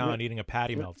con eating a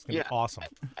patty melt. It's gonna be awesome.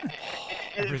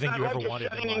 Everything you ever wanted.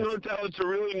 It's not like a shining hotel. It's a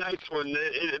really nice one.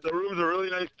 The rooms are really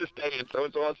nice to stay in, so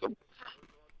it's awesome.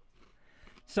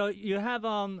 So you have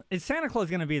is Santa Claus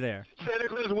going to be there? Santa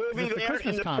Claus will be there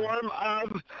in the form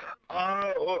of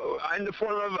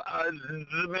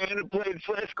the man who played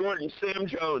Flash Gordon, Sam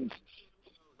Jones.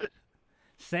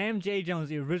 Sam J. Jones,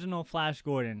 the original Flash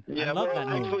Gordon. Yeah, I love that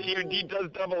movie. Actually, he does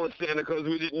double as Santa Claus.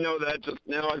 We didn't know that. Just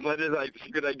now, I've let his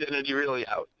secret identity really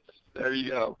out. There you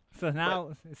go. So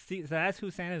now, so that's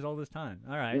who Santa is all this time.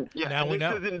 All right. Yeah, now we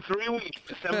know. This is in 3 weeks,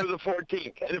 December the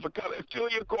 14th. And if 2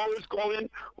 of your callers call in,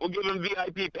 we'll give them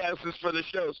VIP passes for the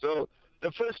show. So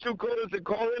the first 2 callers that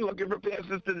call in looking for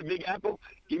passes to the Big Apple,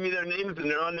 give me their names, and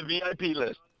they're on the VIP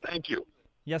list. Thank you.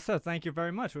 Yes, sir. Thank you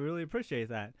very much. We really appreciate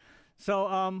that.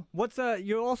 So,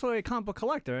 you're also a comic book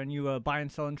collector, and you buy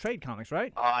and sell and trade comics,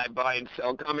 right? I buy and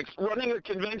sell comics. Running a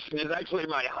convention is actually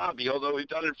my hobby, although we've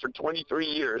done it for 23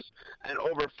 years, and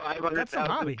over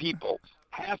 500,000 people.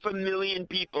 500,000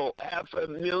 people.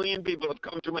 500,000 people have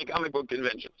come to my comic book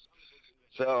conventions.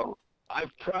 So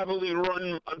I've probably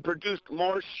run and produced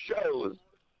more shows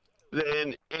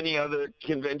than any other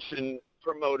convention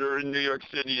promoter in New York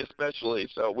City, especially.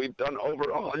 So we've done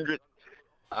over 100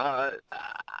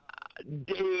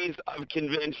 days of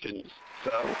conventions.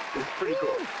 So it's pretty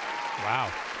cool.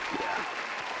 Wow. Yeah.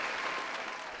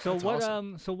 So that's what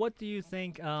awesome. So what do you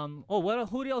think?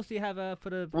 Who else do you have for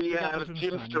the? We have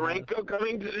Jim Steranko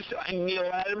coming to the show, and Neil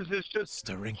Adams has just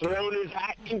thrown his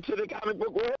hat into the comic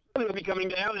book world. He'll be coming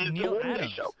down, and it's a one-day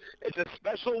show. It's a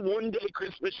special one-day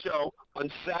Christmas show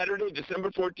on Saturday, December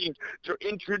 14th, to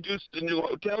introduce the new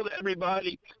hotel to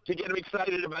everybody, to get them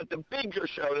excited about the bigger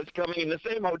show that's coming in the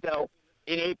same hotel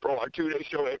in April, our 2-day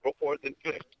show, April 4th and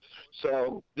 5th.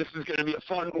 So this is going to be a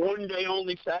fun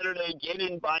one-day-only Saturday. Get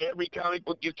in, buy every comic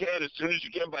book you can as soon as you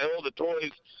can, buy all the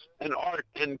toys and art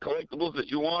and collectibles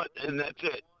that you want, and that's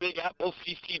it.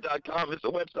 BigAppleCC.com is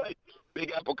the website.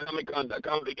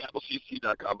 BigAppleComicCon.com,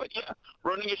 BigAppleCC.com. But yeah,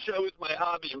 running a show is my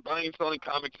hobby, and buying and selling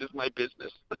comics is my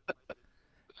business.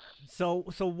 So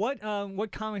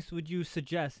what comics would you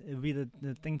suggest would be the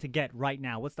thing to get right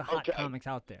now? What's the hot comics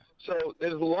out there? So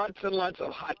there's lots and lots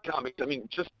of hot comics. I mean,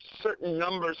 just certain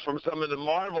numbers from some of the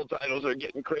Marvel titles are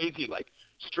getting crazy, like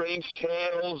Strange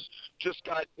Tales just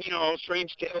got,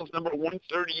 Strange Tales number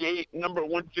 138, number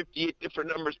 158, different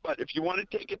numbers. But if you want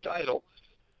to take a title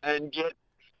and get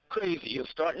crazy, you'll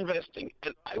start investing.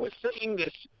 And I was saying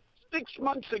this 6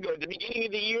 months ago, at the beginning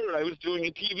of the year, I was doing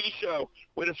a TV show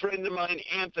with a friend of mine,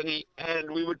 Anthony, and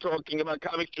we were talking about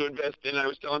comics to invest in. I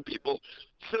was telling people,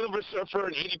 Silver Surfer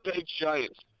and 80-Page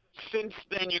Giants. Since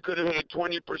then, you could have made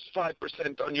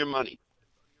 25% on your money.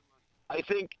 I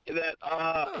think that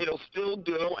it'll still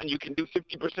do, and you can do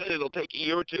 50%. It'll take a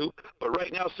year or two. But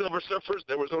right now, Silver Surfers,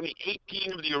 there was only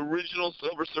 18 of the original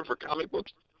Silver Surfer comic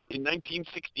books in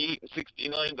 1968 and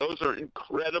 69. Those are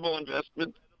incredible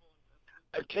investments.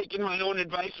 I've taken my own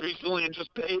advice recently and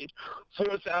just paid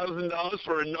 $4,000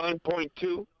 for a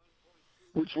 9.2,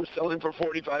 which we're selling for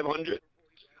 $4,500.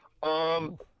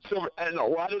 And a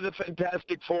lot of the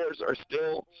Fantastic Fours are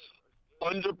still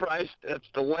underpriced. That's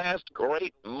the last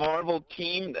great Marvel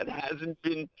team that hasn't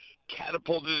been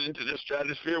catapulted into the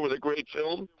stratosphere with a great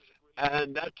film,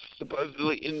 and that's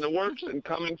supposedly in the works and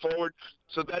coming forward.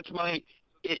 So that's my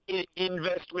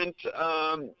investment.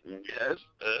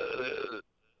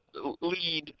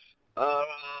 Lead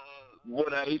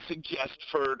what I suggest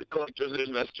for the collectors and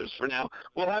investors for now.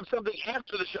 We'll have something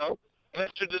after the show.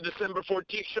 After the December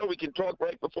 14th show, we can talk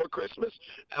right before Christmas,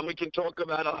 and we can talk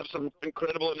about, I'll have some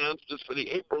incredible announcements for the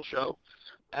April show,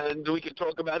 and we can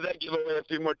talk about that, give away a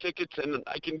few more tickets, and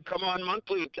I can come on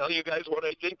monthly and tell you guys what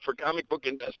I think for comic book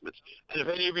investments. And if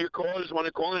any of your callers want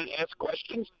to call in and ask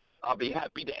questions, I'll be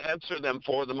happy to answer them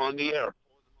for them on the air.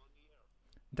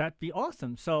 That'd be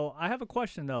awesome. So I have a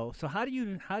question though. So how do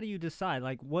you decide,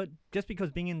 like, what, just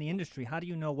because being in the industry, how do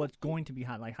you know what's going to be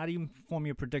hot? Like, how do you form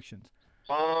your predictions?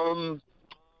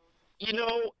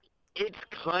 It's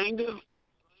kind of,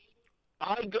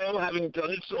 I go, having done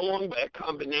it so long, by a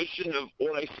combination of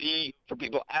what I see for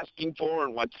people asking for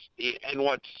and what's in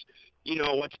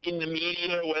the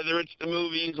media, whether it's the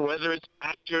movies, whether it's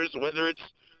actors, whether it's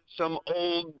some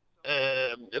old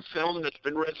film that's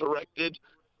been resurrected,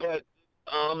 but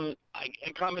a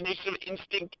combination of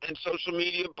instinct and social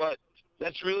media, but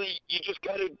that's really, you just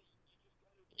got to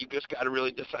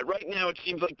really decide. Right now, it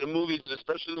seems like the movies,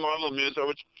 especially the Marvel movies, are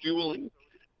what's fueling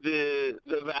the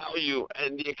value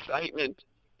and the excitement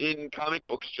in comic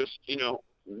books. Just,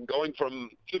 going from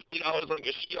 $50 like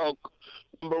a She-Hulk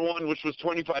 #1, which was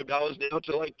 $25 now,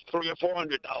 to like $300 or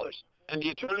 $400. And the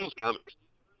Eternals comics,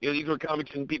 these were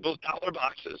comics in people's dollar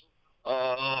boxes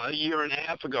a year and a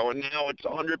half ago, and now it's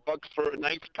 $100 for a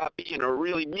nice copy, and a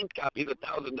really mint copy is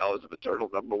 $1,000 of Eternal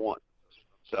 #1.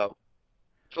 So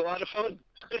it's a lot of fun.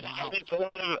 And it's a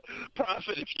lot of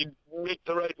profit if you make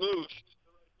the right moves.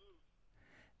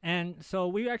 And so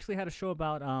we actually had a show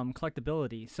about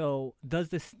collectability. So does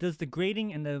the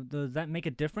grading and does that make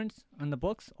a difference on the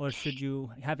books, or should you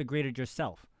have it graded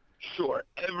yourself? Sure.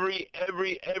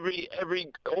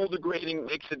 All the grading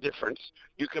makes a difference.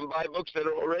 You can buy books that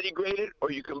are already graded,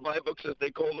 or you can buy books, as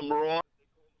they call them, raw,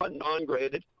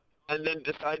 non-graded, and then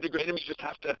decide to grade them. You just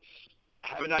have to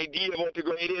have an idea of what the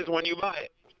grade is when you buy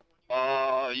it.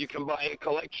 You can buy a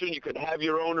collection. You can have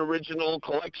your own original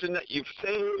collection that you've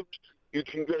saved. You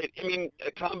can grade,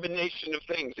 a combination of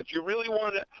things. If you really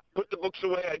want to put the books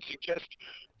away, I'd suggest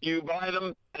you buy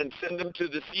them and send them to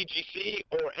the CGC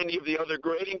or any of the other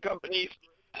grading companies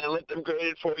and let them grade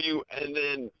it for you, and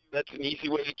then that's an easy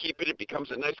way to keep it. It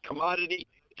becomes a nice commodity.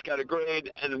 It's got a grade,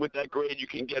 and with that grade, you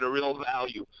can get a real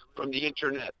value from the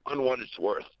internet on what it's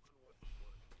worth.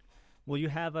 Will you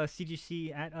have a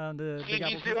CGC at the Big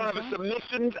Apple? CGC will have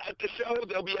submissions at the show.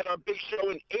 They'll be at our big show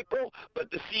in April,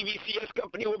 but the CVCS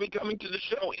company will be coming to the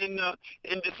show in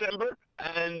December,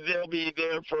 and they'll be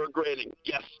there for grading.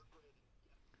 Yes.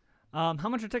 How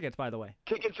much are tickets, by the way?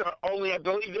 Tickets are only, I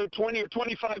believe, they're $20 or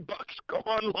 $25. Go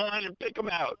online and pick them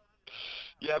out.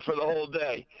 Yeah, for the whole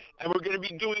day. And we're going to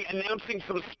be announcing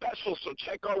some specials, so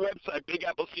check our website,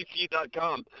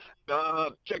 BigAppleCC.com.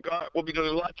 We'll be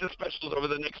doing lots of specials over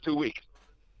the next 2 weeks.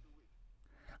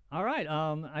 All right.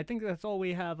 I think that's all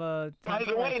we have. By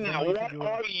the way, now, what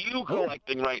are you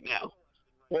collecting right now?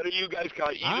 What are you guys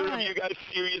collecting? Are you guys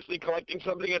seriously collecting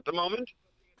something at the moment?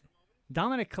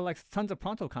 Dominic collects tons of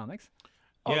Pronto comics.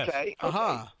 Yes. Okay.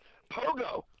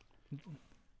 Pogo.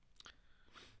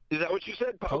 Is that what you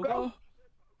said? Pogo?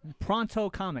 Pronto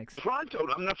Comics. Pronto.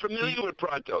 I'm not familiar with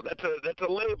Pronto. That's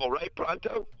a label, right?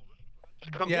 Pronto?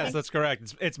 Yes, that's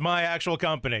correct. It's my actual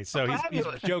company, so he's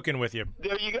joking with you.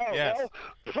 There you go. Yes. Well,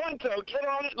 Pronto, get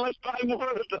on it and let's buy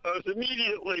more of those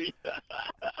immediately.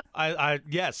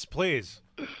 Yes, please.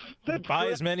 Buy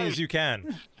as many as you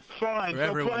can. Fine.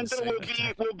 So Pronto will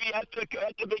be at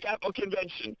the Big Apple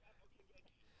convention.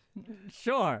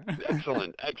 Sure.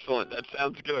 Excellent. That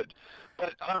sounds good.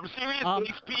 But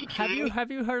seriously speaking, have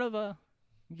you heard of a?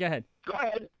 Go ahead. Go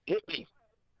ahead. Hit me.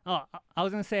 Oh, I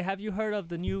was gonna say, have you heard of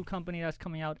the new company that's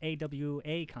coming out,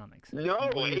 AWA Comics? No,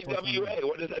 AWA.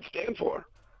 What does that stand for?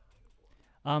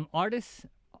 Artists,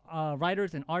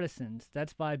 Writers, and Artisans.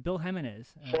 That's by Bill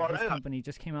Jimenez. His company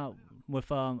just came out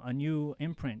with a new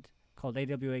imprint called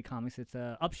AWA Comics. It's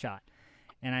Upshot.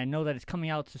 And I know that it's coming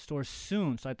out to stores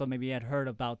soon, so I thought maybe you had heard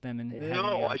about them.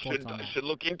 I should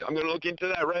look into. I'm going to look into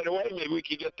that right away. Maybe we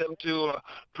could get them to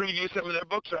preview some of their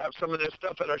books or have some of their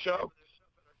stuff at our show.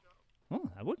 Oh,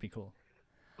 that would be cool.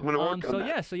 I'm going to work on that.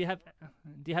 Yeah. So do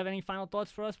you have any final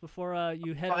thoughts for us before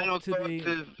you head out to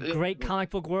the great comic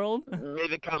book world? May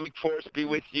the comic force be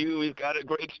with you. We've got a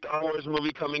great Star Wars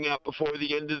movie coming out before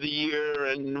the end of the year,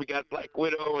 and we got Black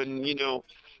Widow, and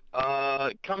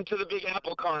come to the Big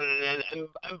Apple Con and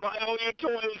buy all your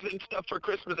toys and stuff for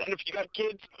Christmas. And if you got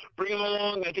kids, bring them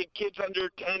along. I think kids under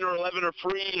 10 or 11 are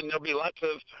free, and there'll be lots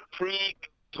of free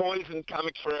toys and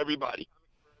comics for everybody.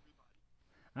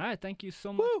 All right. Thank you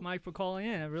so much, Mike, for calling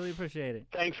in. I really appreciate it.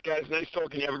 Thanks, guys. Nice talking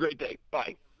to you. Have a great day.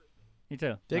 Bye. You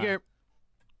too. Take care.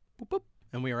 Boop, boop.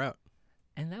 And we are out.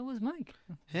 And that was Mike.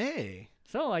 Hey.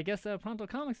 So I guess Pronto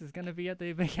Comics is going to be at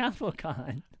the Big Apple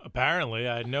Con. Apparently,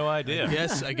 I had no idea.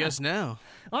 Yes, I guess now.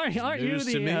 Aren't you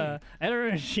the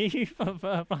editor-in-chief of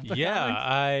Pronto Comics?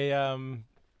 Yeah,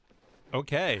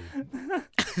 okay.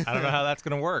 I don't know how that's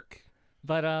going to work.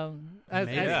 But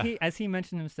as he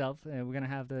mentioned himself, we're going to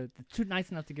have the two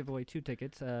nice enough to give away 2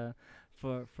 tickets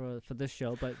for this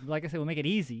show. But like I said, we'll make it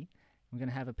easy. We're going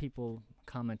to have people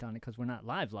comment on it because we're not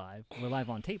live. We're live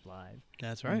on tape live.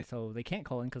 That's right. And so they can't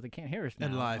call in because they can't hear us now.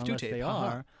 And live to tape. They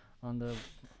are on the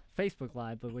Facebook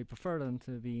Live, but we prefer them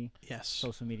to be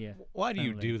social media. Why do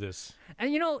you do this?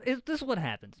 And this is what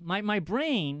happens. My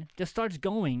brain just starts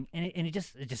going, and it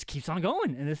just keeps on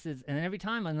going. And and every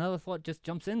time another thought just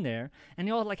jumps in there, and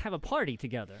you all have a party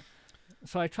together.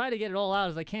 So I try to get it all out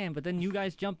as I can, but then you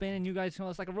guys jump in, and you guys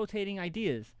it's like a rotating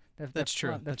ideas. That's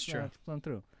true. That's true. Flown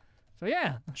through. So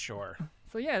yeah. Sure.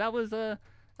 So yeah, that was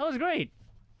great.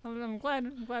 I'm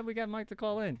glad we got Mike to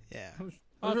call in. Yeah. It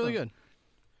was really good.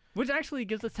 Which actually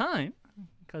gives us time,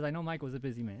 because I know Mike was a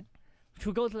busy man,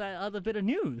 to go to that other bit of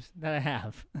news that I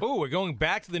have. Oh, we're going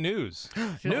back to the news.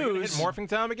 News. Morphing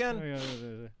time again.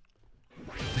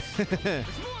 It's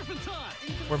morphing time.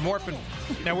 We're morphing.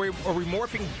 Now, are we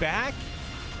morphing back?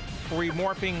 Are we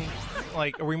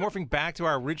morphing back to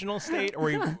our original state, or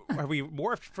are we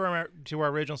morphed to our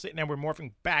original state? Now we're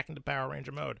morphing back into Power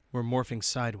Ranger mode. We're morphing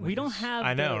sideways. We don't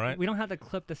have. Right? We don't have the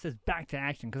clip that says "back to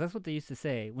action" because that's what they used to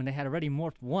say when they had already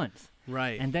morphed once.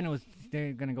 Right. And then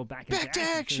they're gonna go back to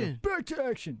action. Back to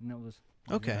action. And it was.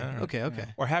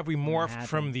 Okay. Or have we morphed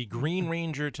from the Green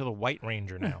Ranger to the White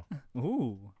Ranger now?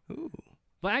 Ooh.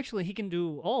 But actually, he can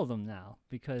do all of them now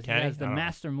because he has the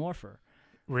Master Morpher.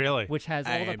 Really? Which has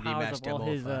all the powers of all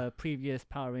his previous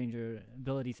Power Ranger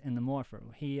abilities in the Morpher.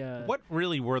 What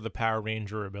really were the Power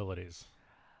Ranger abilities?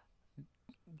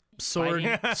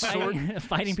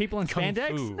 Fighting people in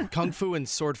spandex? Kung Fu and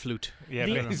sword flute. Yeah,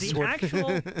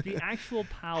 the actual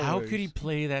powers. How could he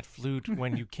play that flute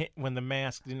when the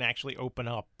mask didn't actually open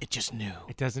up? It just knew.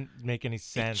 It doesn't make any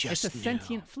sense. It's a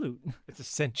sentient flute. It's a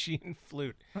sentient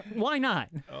flute. Why not?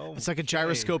 Oh, it's like a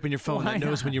gyroscope in your phone that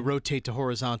knows when you rotate to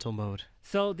horizontal mode.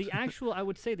 So I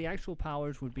would say the actual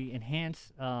powers would be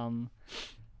enhanced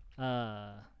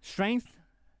strength,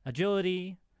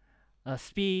 agility,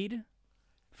 speed.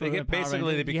 They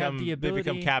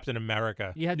become Captain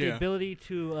America. You have the ability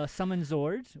to summon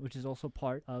Zords, which is also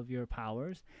part of your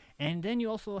powers, and then you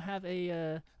also have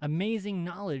a amazing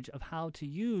knowledge of how to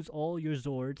use all your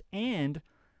Zords, and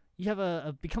you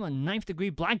have become a 9th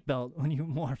degree black belt when you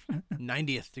morph.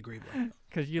 90th degree black belt.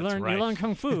 Because you learn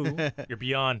kung fu. You're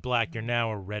beyond black. You're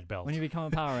now a red belt. When you become a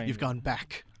Power Ranger. You've gone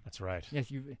back. That's right.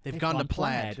 Yes, they've gone to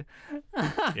plaid.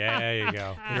 Yeah, there you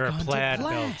go. You're a plaid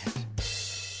belt.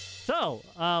 So,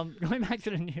 going back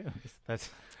to the news. That's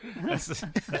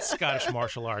Scottish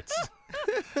martial arts.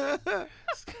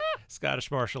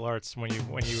 Scottish martial arts. When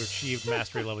you achieve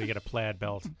mastery level, you get a plaid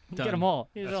belt. Get them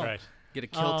all. That's right. Get a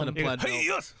kilt and a plaid belt. Hey,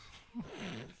 yes.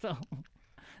 So,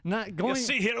 not going. You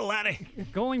see here, laddie.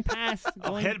 Going past.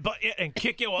 I'll headbutt you and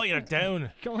kick you while you're down.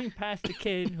 Going past the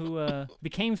kid who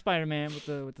became Spider-Man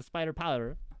with the spider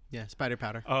powder. Yeah, spider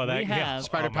powder. Oh, that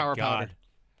spider power powder.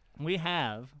 We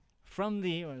have from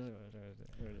the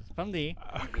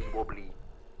wobbly,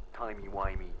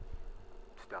 timey-wimey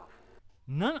stuff.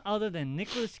 None other than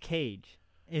Nicolas Cage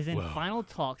is in final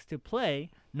talks to play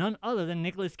none other than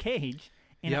Nicolas Cage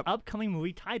in an upcoming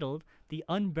movie titled The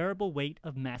Unbearable Weight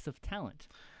of Massive Talent.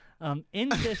 In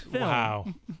this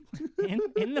film,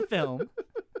 in the film,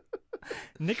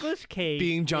 Nicolas Cage...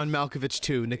 Being John Malkovich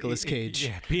too, Nicolas Cage.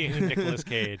 Yeah, being Nicolas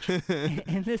Cage.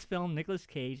 In this film, Nicolas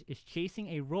Cage is chasing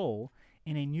a role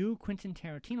in a new Quentin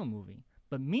Tarantino movie.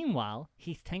 But meanwhile,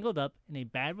 he's tangled up in a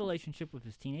bad relationship with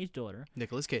his teenage daughter,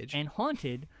 Nicolas Cage, and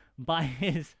haunted by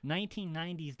his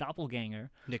 1990s doppelganger,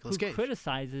 Nicolas who Cage,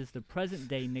 criticizes the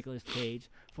present-day Nicolas Cage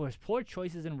for his poor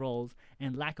choices in roles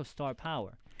and lack of star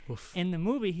power. Oof. In the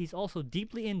movie, he's also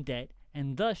deeply in debt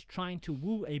and thus trying to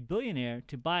woo a billionaire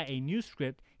to buy a new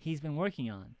script he's been working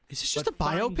on. Is this just a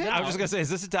biopic? I was just going to say, is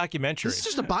this a documentary? This is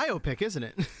just a biopic, isn't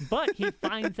it? But he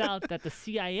finds out that the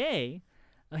CIA...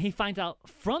 he finds out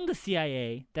from the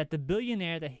CIA that the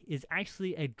billionaire that is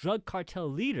actually a drug cartel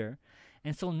leader,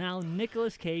 and so now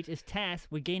Nicolas Cage is tasked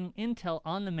with gaining intel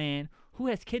on the man who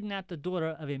has kidnapped the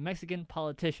daughter of a Mexican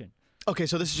politician. Okay,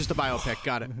 so this is just a biopic.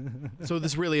 Got it. So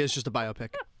this really is just a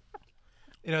biopic.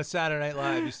 You know, Saturday Night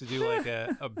Live used to do like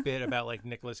a bit about like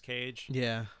Nicolas Cage.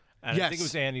 Yeah. And I think it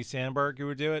was Andy Samberg who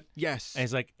would do it. Yes. And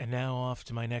he's like, and now off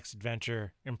to my next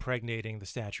adventure, impregnating the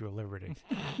Statue of Liberty.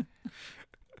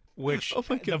 Which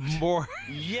the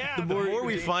more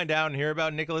we find out and hear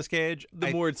about Nicolas Cage, the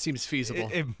more it seems feasible.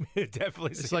 It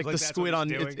definitely seems like the squid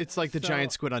on. It's like the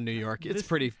giant squid on New York. It's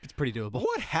pretty doable.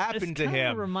 What happened to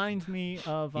him? Reminds me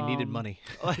of he needed money.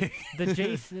 The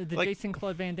Jason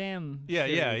Claude Van Damme. Yeah.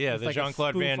 It's the like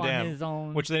Jean-Claude Van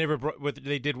Damme, which they never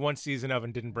they did one season of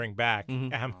and didn't bring back.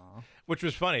 Which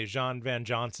was funny, Jean Van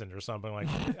Johnson or something like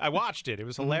that. I watched it. It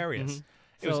was hilarious.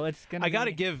 I got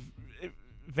to give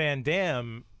Van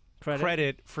Damme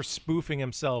credit for spoofing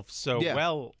himself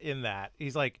well in that.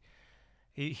 He's like,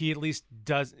 he at least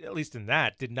in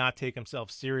that did not take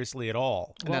himself seriously at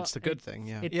all. And that's the good thing,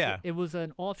 It was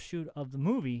an offshoot of the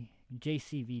movie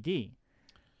JCVD,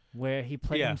 where he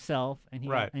played himself and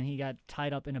he got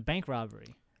tied up in a bank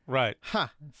robbery. Right. Huh.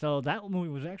 So that movie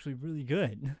was actually really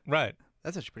good. Right.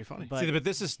 That's actually pretty funny. But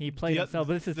this is he played himself.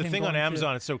 But this is the thing on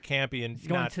Amazon. It's so campy and he's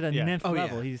going to the ninth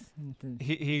level. Yeah.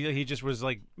 He just was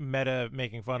like meta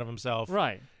making fun of himself,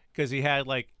 right? Because he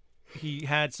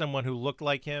had someone who looked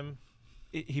like him.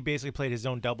 He basically played his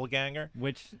own doppelganger,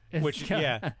 which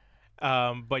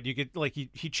but you could like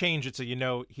he changed it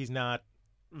so he's not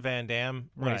Van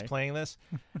Damme when he's playing this,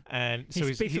 and so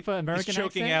he's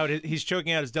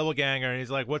choking out his doppelganger, and he's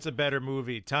like, "What's a better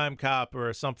movie, Time Cop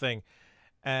or something?"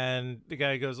 And the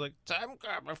guy goes like, Time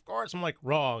Cop, of course. I'm like,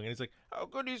 wrong. And he's like, how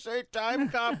could you say Time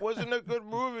Cop wasn't a good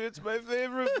movie? It's my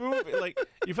favorite movie. Like,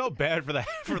 you felt bad for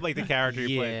like the character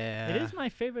you played. It is my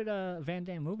favorite Van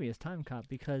Damme movie is Time Cop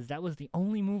because that was the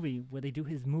only movie where they do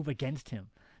his move against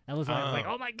him. That was like,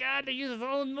 oh my God, they use his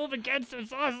own move against him.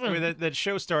 It's awesome. I mean, that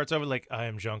show starts over like, I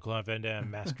am Jean-Claude Van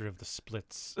Damme, master of the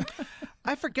splits.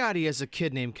 I forgot he has a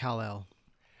kid named Kal-El.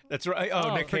 That's right.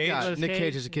 Oh, Nick Cage. Nick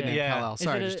Cage is a kid named Kal-El.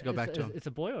 Sorry, just to go back to him. It's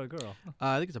a boy or a girl?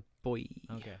 I think it's a boy.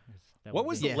 Okay. What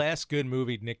was the last good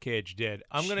movie Nick Cage did?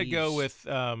 I'm going to go with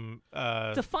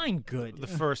define good. The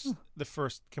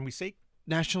first. Can we say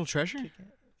National Treasure?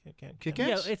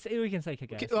 Kick-Ass? Yeah, we can say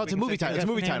Kick-Ass. Well, it's a movie title. It's a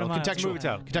movie title.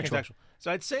 Contextual.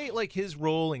 So I'd say like his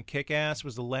role in Kick-Ass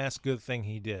was the last good thing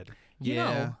he did. You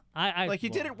know, he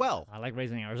did it well. I like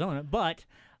Raising Arizona, but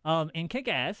in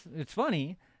Kick-Ass, it's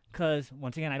funny. Because,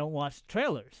 once again, I don't watch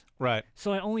trailers. Right.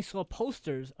 So I only saw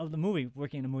posters of the movie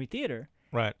working in a movie theater.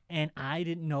 Right. And I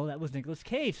didn't know that was Nicolas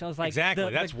Cage. So I was like...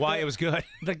 Exactly. That's why it was good.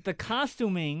 The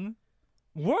costuming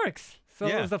works. So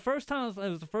it was the first time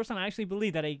I actually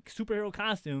believed that a superhero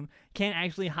costume can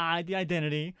actually hide the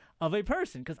identity of a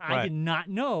person. Because I did not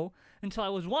know until I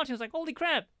was watching. I was like, holy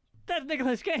crap, that's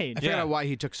Nicolas Cage. I figured out why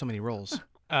he took so many roles.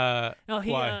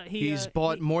 He's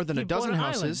bought more than a dozen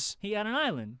houses. He had an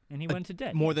island, and he went to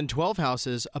debt. More than 12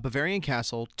 houses, a Bavarian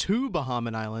castle, 2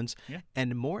 Bahamian islands,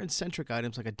 and more eccentric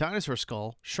items like a dinosaur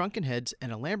skull, shrunken heads,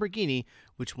 and a Lamborghini,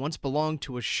 which once belonged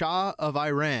to a Shah of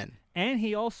Iran. And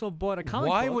he also bought a comic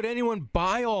book. Why would anyone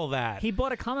buy all that? He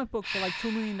bought a comic book for like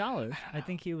 $2 million. I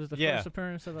think he was the first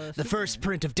appearance of the first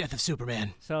print of Death of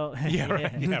Superman. So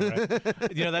right.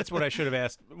 That's what I should have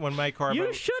asked when Mike Carbo.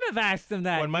 You should have asked him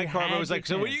that. When Mike Carbo was like,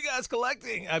 "So what are you guys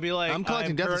collecting?" I'd be like, "I'm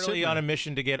currently on a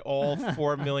mission to get all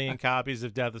 4 million copies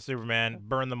of Death of Superman,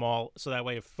 burn them all, so that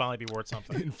way it finally be worth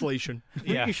something." Inflation.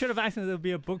 Yeah. You should have asked him there would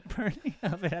be a book burning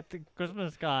of it at the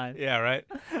Christmas card. Yeah, right.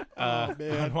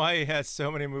 Man. Why he has so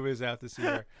many movies out this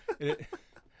year.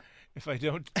 If I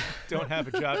don't have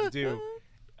a job to do,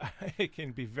 it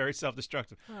can be very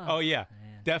self-destructive.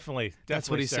 Definitely. That's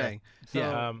what he's saying.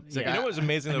 So, you know what's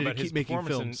amazing though about his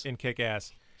performance in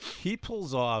Kick-Ass? He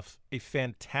pulls off a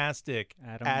fantastic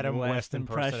Adam West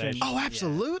impersonation. Oh,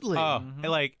 absolutely.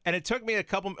 And it took me a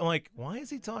couple. I'm like, why is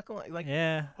he talking like?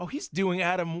 Oh, he's doing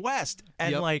Adam West,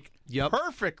 and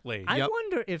perfectly. I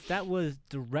wonder if that was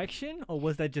direction or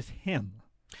was that just him.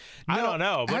 I don't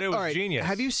know, but it was genius.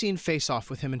 Have you seen Face Off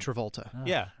with him and Travolta?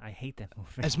 Yeah. I hate that movie.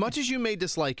 As much as you may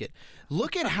dislike it,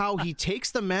 look at how he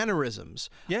takes the mannerisms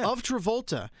of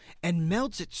Travolta and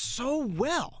melds it so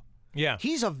well. Yeah.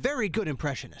 He's a very good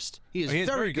impressionist. He is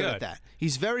very good at that.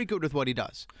 He's very good with what he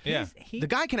does. Yeah. The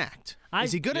guy can act.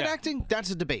 Is he good at acting?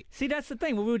 That's a debate. See, that's the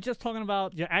thing. We were just talking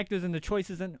about your actors and the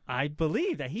choices, and I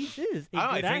believe that he is a good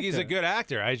actor. I think he's a good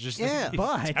actor. I just think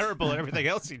he's terrible at everything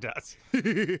else he does.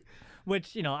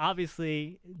 Which,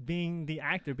 obviously, being the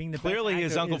actor, being the Clearly best actor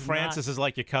his Uncle Francis is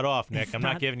like, you cut off, Nick. I'm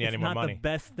not giving you any more money. It's not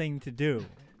the best thing to do.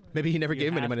 Maybe he never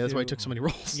gave him any money. That's why he took so many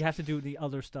roles. You have to do the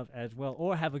other stuff as well,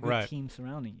 or have a good team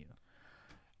surrounding you.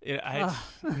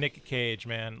 Nick Cage,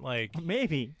 man.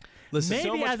 Maybe. Listen, maybe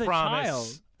so much as a promise. child.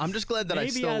 I'm just glad that I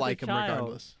still like him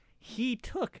regardless. He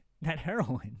took that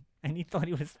heroin. And he thought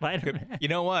he was Spider-Man. You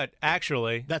know what?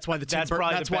 Actually, that's why the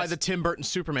Tim Burton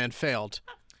Superman failed.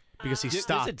 Because he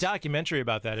stopped. There's a documentary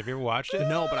about that. Have you ever watched it?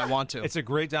 No, but I want to. It's a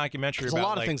great documentary about a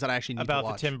lot of things that I actually need to watch.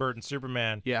 About the Tim Burton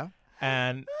Superman. Yeah.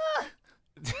 And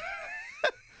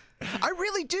I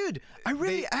really did.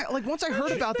 Once I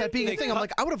heard about that being a thing, I'm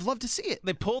like, I would have loved to see it.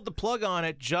 They pulled the plug on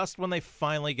it just when they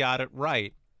finally got it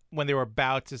right. When they were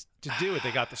about to do it,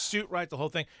 they got the suit right, the whole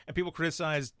thing, and people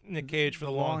criticized Nick Cage for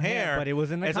the long hair. But it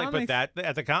was in the comics. But that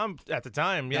at the time,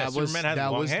 Superman had long hair.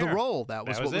 That was the role. That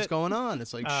was what was going on.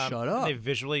 It's like, shut up. They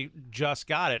visually just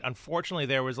got it. Unfortunately,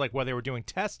 there was while they were doing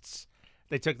tests,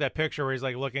 they took that picture where he's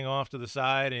looking off to the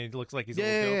side and he looks like he's a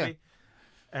little dopey,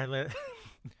 and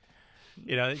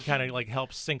it kind of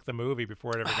helped sink the movie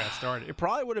before it ever got started. It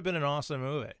probably would have been an awesome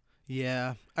movie.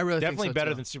 Yeah, I really definitely think so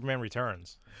better than Superman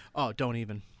Returns. Oh, don't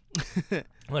even.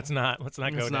 Let's not go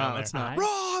down there. Let's not.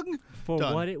 Wrong. For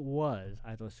what it was,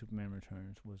 I thought Superman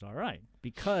Returns was all right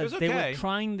because they were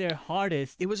trying their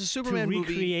hardest. It was a Superman to movie.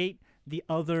 Recreate the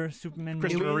other Superman movie.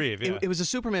 Christopher Reeve. Yeah. It was a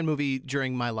Superman movie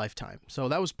during my lifetime, so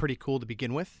that was pretty cool to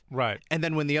begin with. Right. And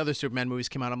then when the other Superman movies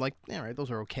came out, I'm like, all right, those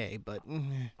are okay, but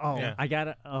I got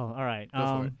it. Oh, all right. Go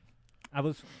for it.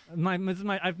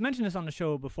 I've mentioned this on the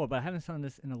show before, but I haven't done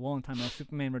this in a long time. A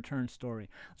Superman Returns story.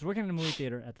 I was working in a movie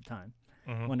theater at the time.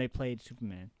 When they played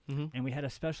Superman, and we had a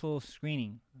special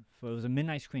screening. It was a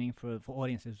midnight screening for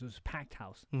audiences. It was a packed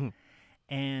house,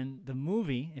 and the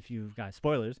movie. If you guys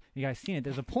spoilers, you guys seen it?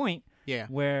 There's a point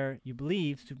where you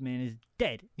believe Superman is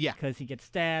dead, because he gets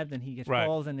stabbed and he gets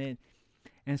falls, and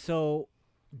so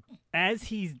as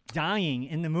he's dying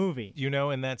in the movie,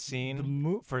 in that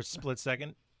scene for a split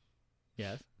second,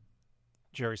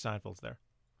 Jerry Seinfeld's there.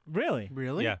 Really?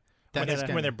 Yeah.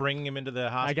 When they're bringing him into the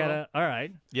hospital. All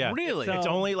right. Yeah. Really? So, it's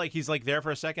only he's there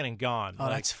for a second and gone. Oh,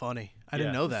 that's funny. I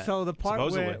didn't know that. So the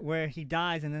part where he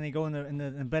dies and then they go in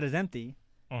the bed is empty,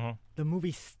 the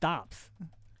movie stops.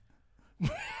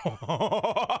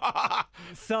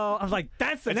 So I was like,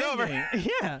 that's an ending.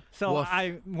 Yeah. So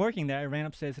I'm working there. I ran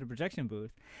upstairs to the projection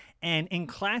booth, and in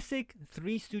classic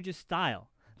Three Stooges style,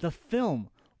 the film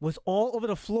was all over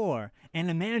the floor, and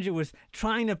the manager was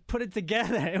trying to put it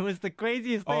together. It was the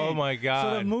craziest thing. Oh, my God.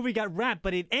 So the movie got wrapped,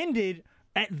 but it ended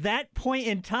at that point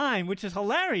in time, which is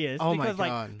hilarious. Oh, because, my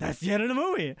God. That's the end of the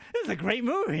movie. This is a great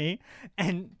movie.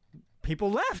 And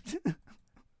people left.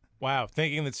 Wow,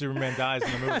 thinking that Superman dies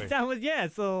in the movie.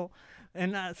 So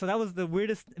that was the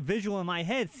weirdest visual in my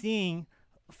head, seeing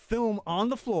film on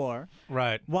the floor,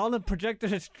 right, while the projector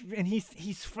is, and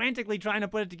he's frantically trying to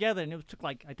put it together, and it took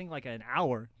I think an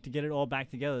hour to get it all back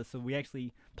together. So we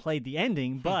actually played the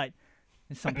ending, but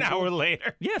An hour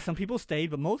later. Yeah, some people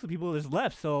stayed, but most of the people just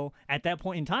left. So at that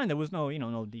point in time, there was no,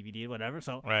 no DVD or whatever.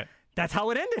 So that's how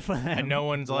it ended for them. And no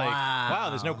one's like, wow,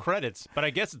 there's no credits. But I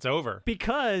guess it's over.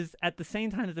 Because at the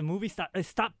same time that the movie stopped, it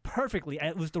stopped perfectly.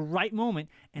 It was the right moment.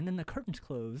 And then the curtains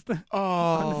closed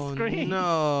on the screen.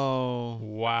 No.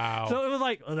 Wow. So it was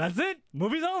like, oh, that's it.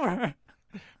 Movie's over.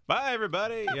 Bye,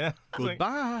 everybody. Yeah.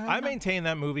 Goodbye. I maintain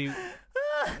that movie.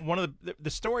 One of the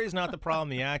story is not the problem.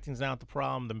 The acting's not the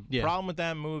problem. The problem with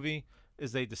that movie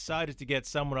is they decided to get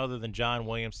someone other than John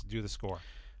Williams to do the score.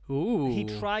 Ooh. He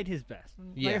tried his best.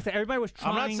 Like I said, everybody was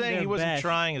trying. I'm not saying he wasn't best.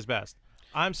 trying his best.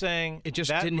 I'm saying it just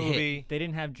that didn't movie, hit. They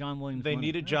didn't have John Williams. They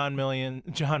needed John Williams.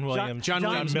 They wanted the John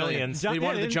Williams. They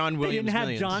didn't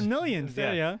have John Millions.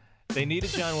 Yeah. They needed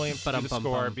John Williams to do the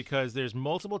score because there's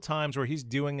multiple times where he's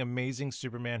doing amazing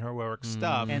Superman heroic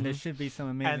stuff. And there should be some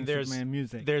amazing Superman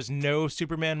music. There's no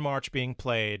Superman march being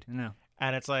played. No.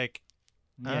 And it's like,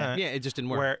 it just didn't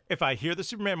work. Where if I hear the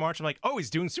Superman march, I'm like, oh, he's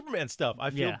doing Superman stuff. I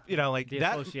feel, like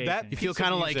that. You feel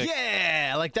kind of like,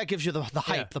 like that gives you the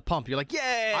hype, the pump. You're like,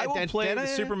 yeah. I will play the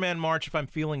Superman march if I'm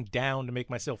feeling down to make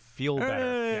myself feel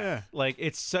better. Like,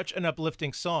 it's such an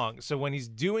uplifting song. So when he's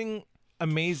doing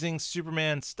amazing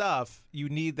Superman stuff, you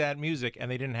need that music,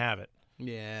 and they didn't have it.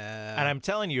 Yeah. And I'm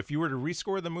telling you, if you were to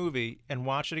rescore the movie and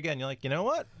watch it again, you're like, you know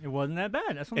what? It wasn't that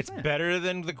bad. That's what I'm saying. It's better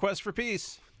than The Quest for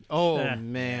Peace. Oh,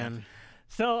 man.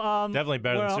 So, definitely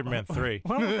better than Superman 3.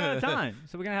 We're almost out of time,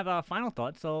 so we're going to have our final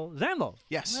thought. So, Zambo.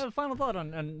 Yes. We have a final thought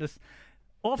on this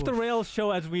off-the-rails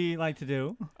show, as we like to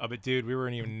do. Oh, but dude, we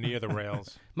weren't even near the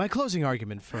rails. My closing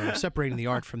argument for separating the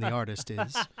art from the artist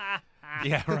is...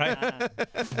 Yeah, right.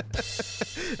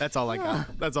 That's all I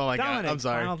got. That's all I got. I'm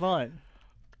sorry. Final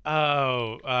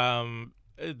thought.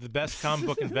 The best comic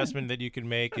book investment that you can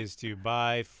make is to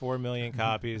buy 4 million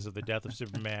copies of The Death of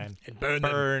Superman and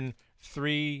burn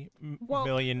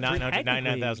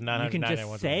 3,999,999. You can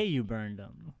just say you burned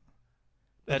them.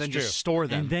 That's then true. Just store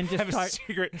them. And then just start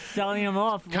selling them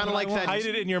off. Kind of like that. Hide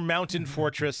it in your mountain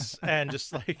fortress and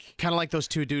just like... Kind of like those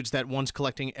two dudes that one's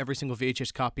collecting every single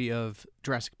VHS copy of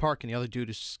Jurassic Park and the other dude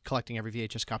is collecting every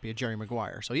VHS copy of Jerry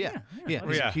Maguire. So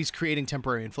he's creating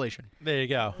temporary inflation. There you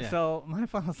go. Yeah. So my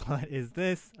final thought is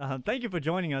this. Thank you for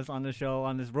joining us on the show,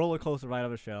 on this roller coaster ride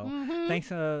of a show. Mm-hmm.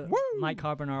 Thanks Mike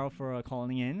Carbonaro for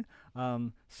calling in.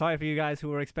 Sorry for you guys who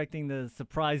were expecting the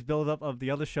surprise build-up of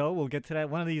the other show. We'll get to that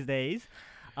one of these days.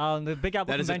 The Big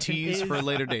Apple Convention is a tease for a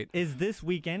later date. Is this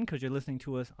weekend because you're listening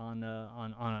to us on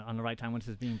the right time when this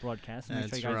is being broadcast. So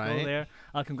make sure you guys go there.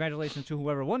 Congratulations to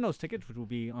whoever won those tickets, which will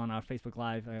be on our Facebook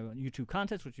Live YouTube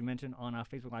contest, which you mentioned on our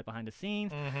Facebook Live behind the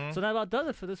scenes. Mm-hmm. So that about does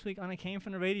it for this week on It Came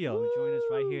From the Radio. Join us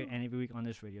right here and every week on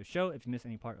this radio show. If you miss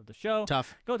any part of the show,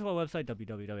 go to our website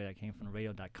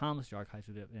www.camefromtheradio.com. List your archives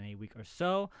within a week or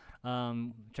so.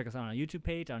 Check us out on our YouTube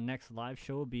page. Our next live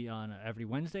show will be on every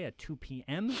Wednesday at 2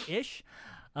 p.m. ish.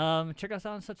 Check us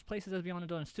out in such places as Beyond the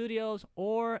Dawn Studios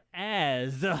or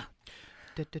as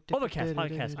Overcast,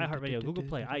 Podcast, iHeartRadio, Google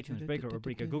Play, iTunes, Breaker,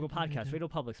 Rubrica, Google Podcasts, Radio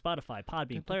Public, Spotify,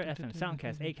 Podbean, Player FM,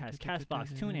 Soundcast, Acast,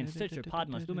 Castbox, TuneIn, Stitcher,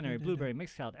 Podmas, Luminary, Blueberry,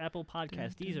 Mixcloud, Apple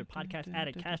Podcasts, Deezer, Podcast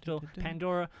Addict, Castro,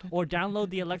 Pandora, or download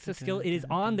the Alexa skill. It is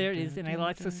on there. It is an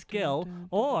Alexa skill.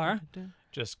 Or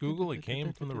just Google It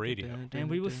Came From the Radio. And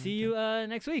we will see you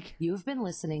next week. You've been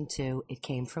listening to It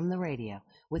Came From the Radio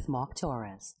with Mark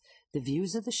Torres. The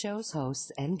views of the show's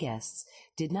hosts and guests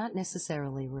did not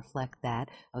necessarily reflect that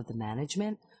of the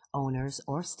management, owners,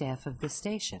 or staff of the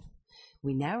station.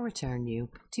 We now return you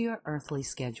to your earthly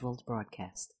scheduled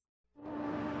broadcast.